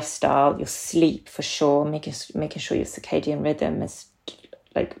 your lifestyle, your sleep for sure, making sure your circadian rhythm is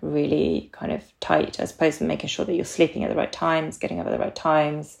like really kind of tight, as opposed to making sure that you're sleeping at the right times, getting up at the right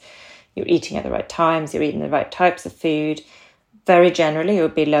times, you're eating at the right times, you're eating the right types of food. Very generally, it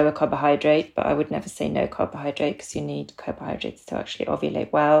would be lower carbohydrate, but I would never say no carbohydrate because you need carbohydrates to actually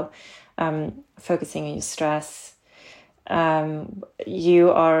ovulate well. Focusing on your stress. So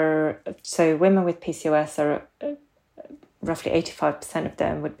women with PCOS are roughly 85% of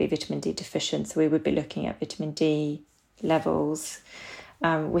them would be vitamin D deficient. So we would be looking at vitamin D levels.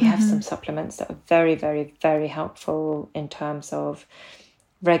 We have some supplements that are very, very, very helpful in terms of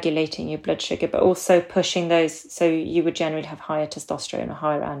regulating your blood sugar, but also pushing those. So you would generally have higher testosterone or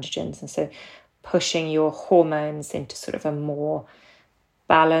higher androgens. And so pushing your hormones into sort of a more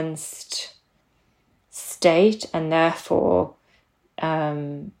balanced state, and therefore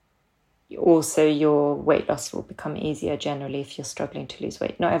also your weight loss will become easier generally if you're struggling to lose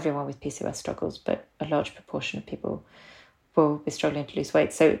weight. Not everyone with PCOS struggles, but a large proportion of people will be struggling to lose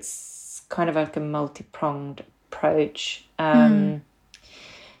weight. So it's kind of like a multi-pronged approach.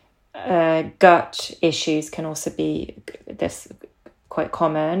 Gut issues can also be this quite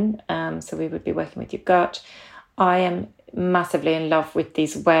common. So we would be working with your gut. I am massively in love with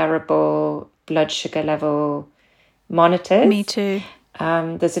these wearable blood sugar level monitors. Me too.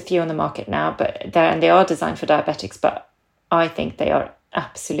 There's a few on the market now, but they are designed for diabetics, but I think they are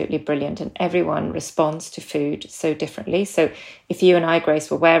absolutely brilliant, and everyone responds to food so differently. So if you and I,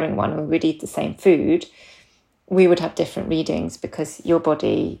 Grace, were wearing one and we would eat the same food, we would have different readings because your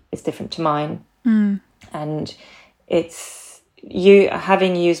body is different to mine. And it's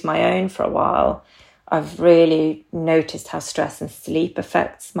having used my own for a while, I've really noticed how stress and sleep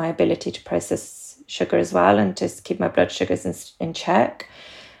affects my ability to process sugar as well, and just keep my blood sugars in check.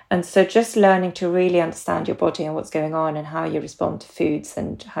 And so just learning to really understand your body and what's going on and how you respond to foods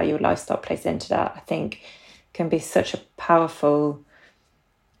and how your lifestyle plays into that, I think can be such a powerful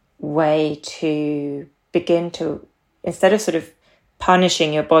way to begin to, instead of sort of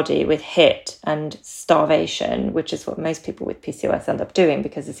punishing your body with HIIT and starvation, which is what most people with PCOS end up doing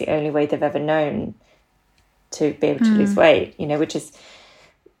because it's the only way they've ever known to be able to lose weight, which is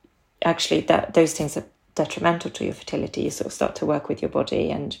actually that those things are detrimental to your fertility. You sort of start to work with your body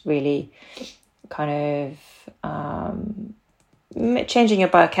and really kind of changing your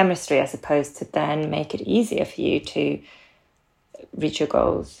biochemistry, as opposed to then make it easier for you to reach your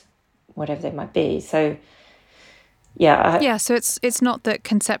goals, whatever they might be. So so it's not that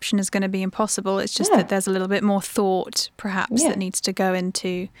conception is going to be impossible, it's just that there's a little bit more thought perhaps that needs to go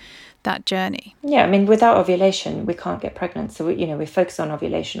into that journey. I mean, without ovulation we can't get pregnant, so we focus on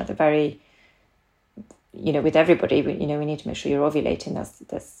ovulation at the very, with everybody, we need to make sure you're ovulating.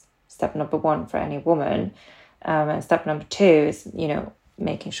 That's step number one for any woman, and step number two is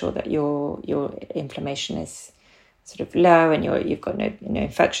making sure that your inflammation is sort of low and you've got no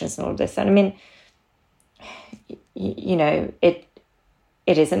infections and all of this. And I mean, it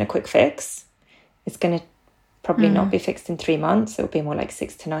isn't a quick fix. It's going to probably not be fixed in 3 months. It'll be more like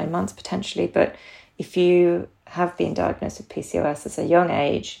 6 to 9 months potentially. But if you have been diagnosed with PCOS at a young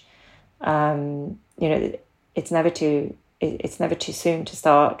age, it's never too soon to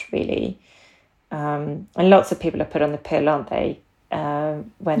start, really. And lots of people are put on the pill, aren't they?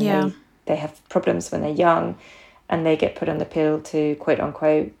 When they have problems when they're young, and they get put on the pill to quote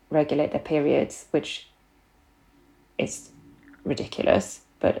unquote regulate their periods, which is ridiculous.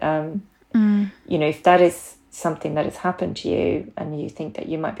 But if that is something that has happened to you and you think that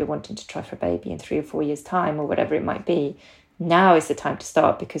you might be wanting to try for a baby in 3 or 4 years' time or whatever it might be, now is the time to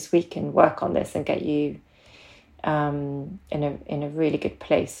start, because we can work on this and get you in a really good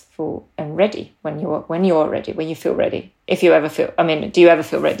place and ready when you're ready, when you feel ready. If you ever feel, do you ever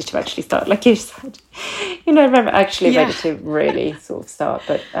feel ready to actually start? Like you said, never actually ready to really sort of start.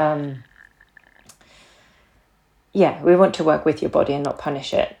 But we want to work with your body and not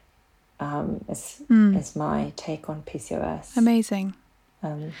punish it. Is my take on PCOS. Amazing.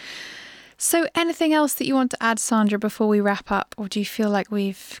 So anything else that you want to add, Sandra, before we wrap up, or do you feel like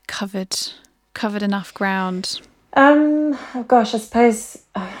we've covered enough ground? Oh gosh, I suppose,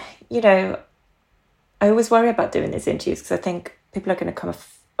 I always worry about doing these interviews because I think people are going to come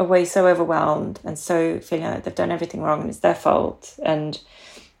away so overwhelmed and so feeling like they've done everything wrong and it's their fault. And,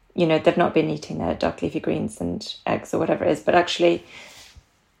 they've not been eating their dark leafy greens and eggs or whatever it is. But actually,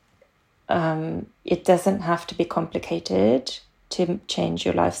 it doesn't have to be complicated to change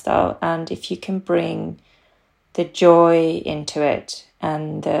your lifestyle. And if you can bring the joy into it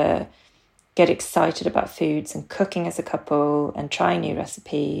and get excited about foods and cooking as a couple and trying new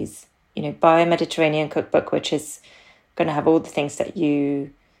recipes, buy a Mediterranean cookbook, which is going to have all the things that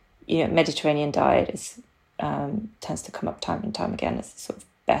Mediterranean diet is tends to come up time and time again as sort of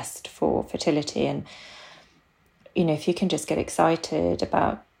best for fertility. And, if you can just get excited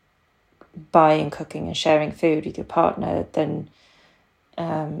about buying, cooking and sharing food with your partner, then,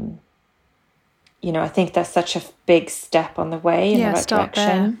 I think that's such a big step on the way in the right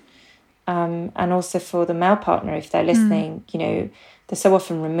direction. And also for the male partner, if they're listening, they're so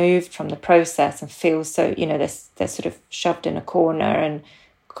often removed from the process and feel so, they're sort of shoved in a corner and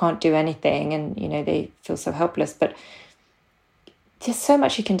can't do anything and, they feel so helpless. But there's so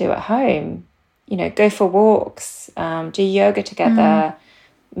much you can do at home, go for walks, do yoga together,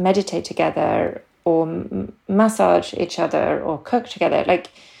 meditate together, or massage each other or cook together. Like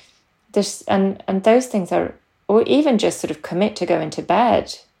this, and those things are, or even just sort of commit to going to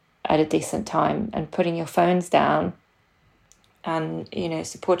bed at a decent time and putting your phones down and,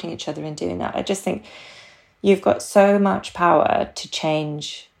 supporting each other in doing that. I just think you've got so much power to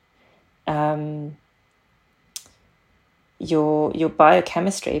change your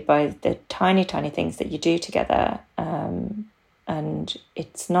biochemistry by the tiny, tiny things that you do together. And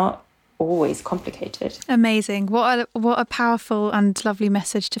it's not always complicated. Amazing. What a powerful and lovely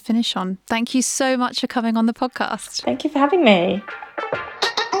message to finish on. Thank you so much for coming on the podcast. Thank you for having me.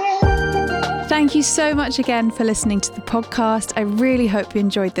 Thank you so much again for listening to the podcast. I really hope you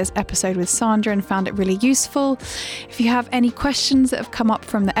enjoyed this episode with Sandra and found it really useful. If you have any questions that have come up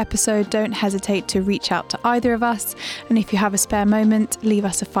from the episode, don't hesitate to reach out to either of us. And if you have a spare moment, leave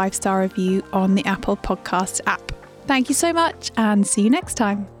us a 5-star review on the Apple Podcasts app. Thank you so much and see you next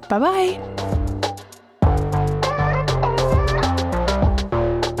time. Bye-bye.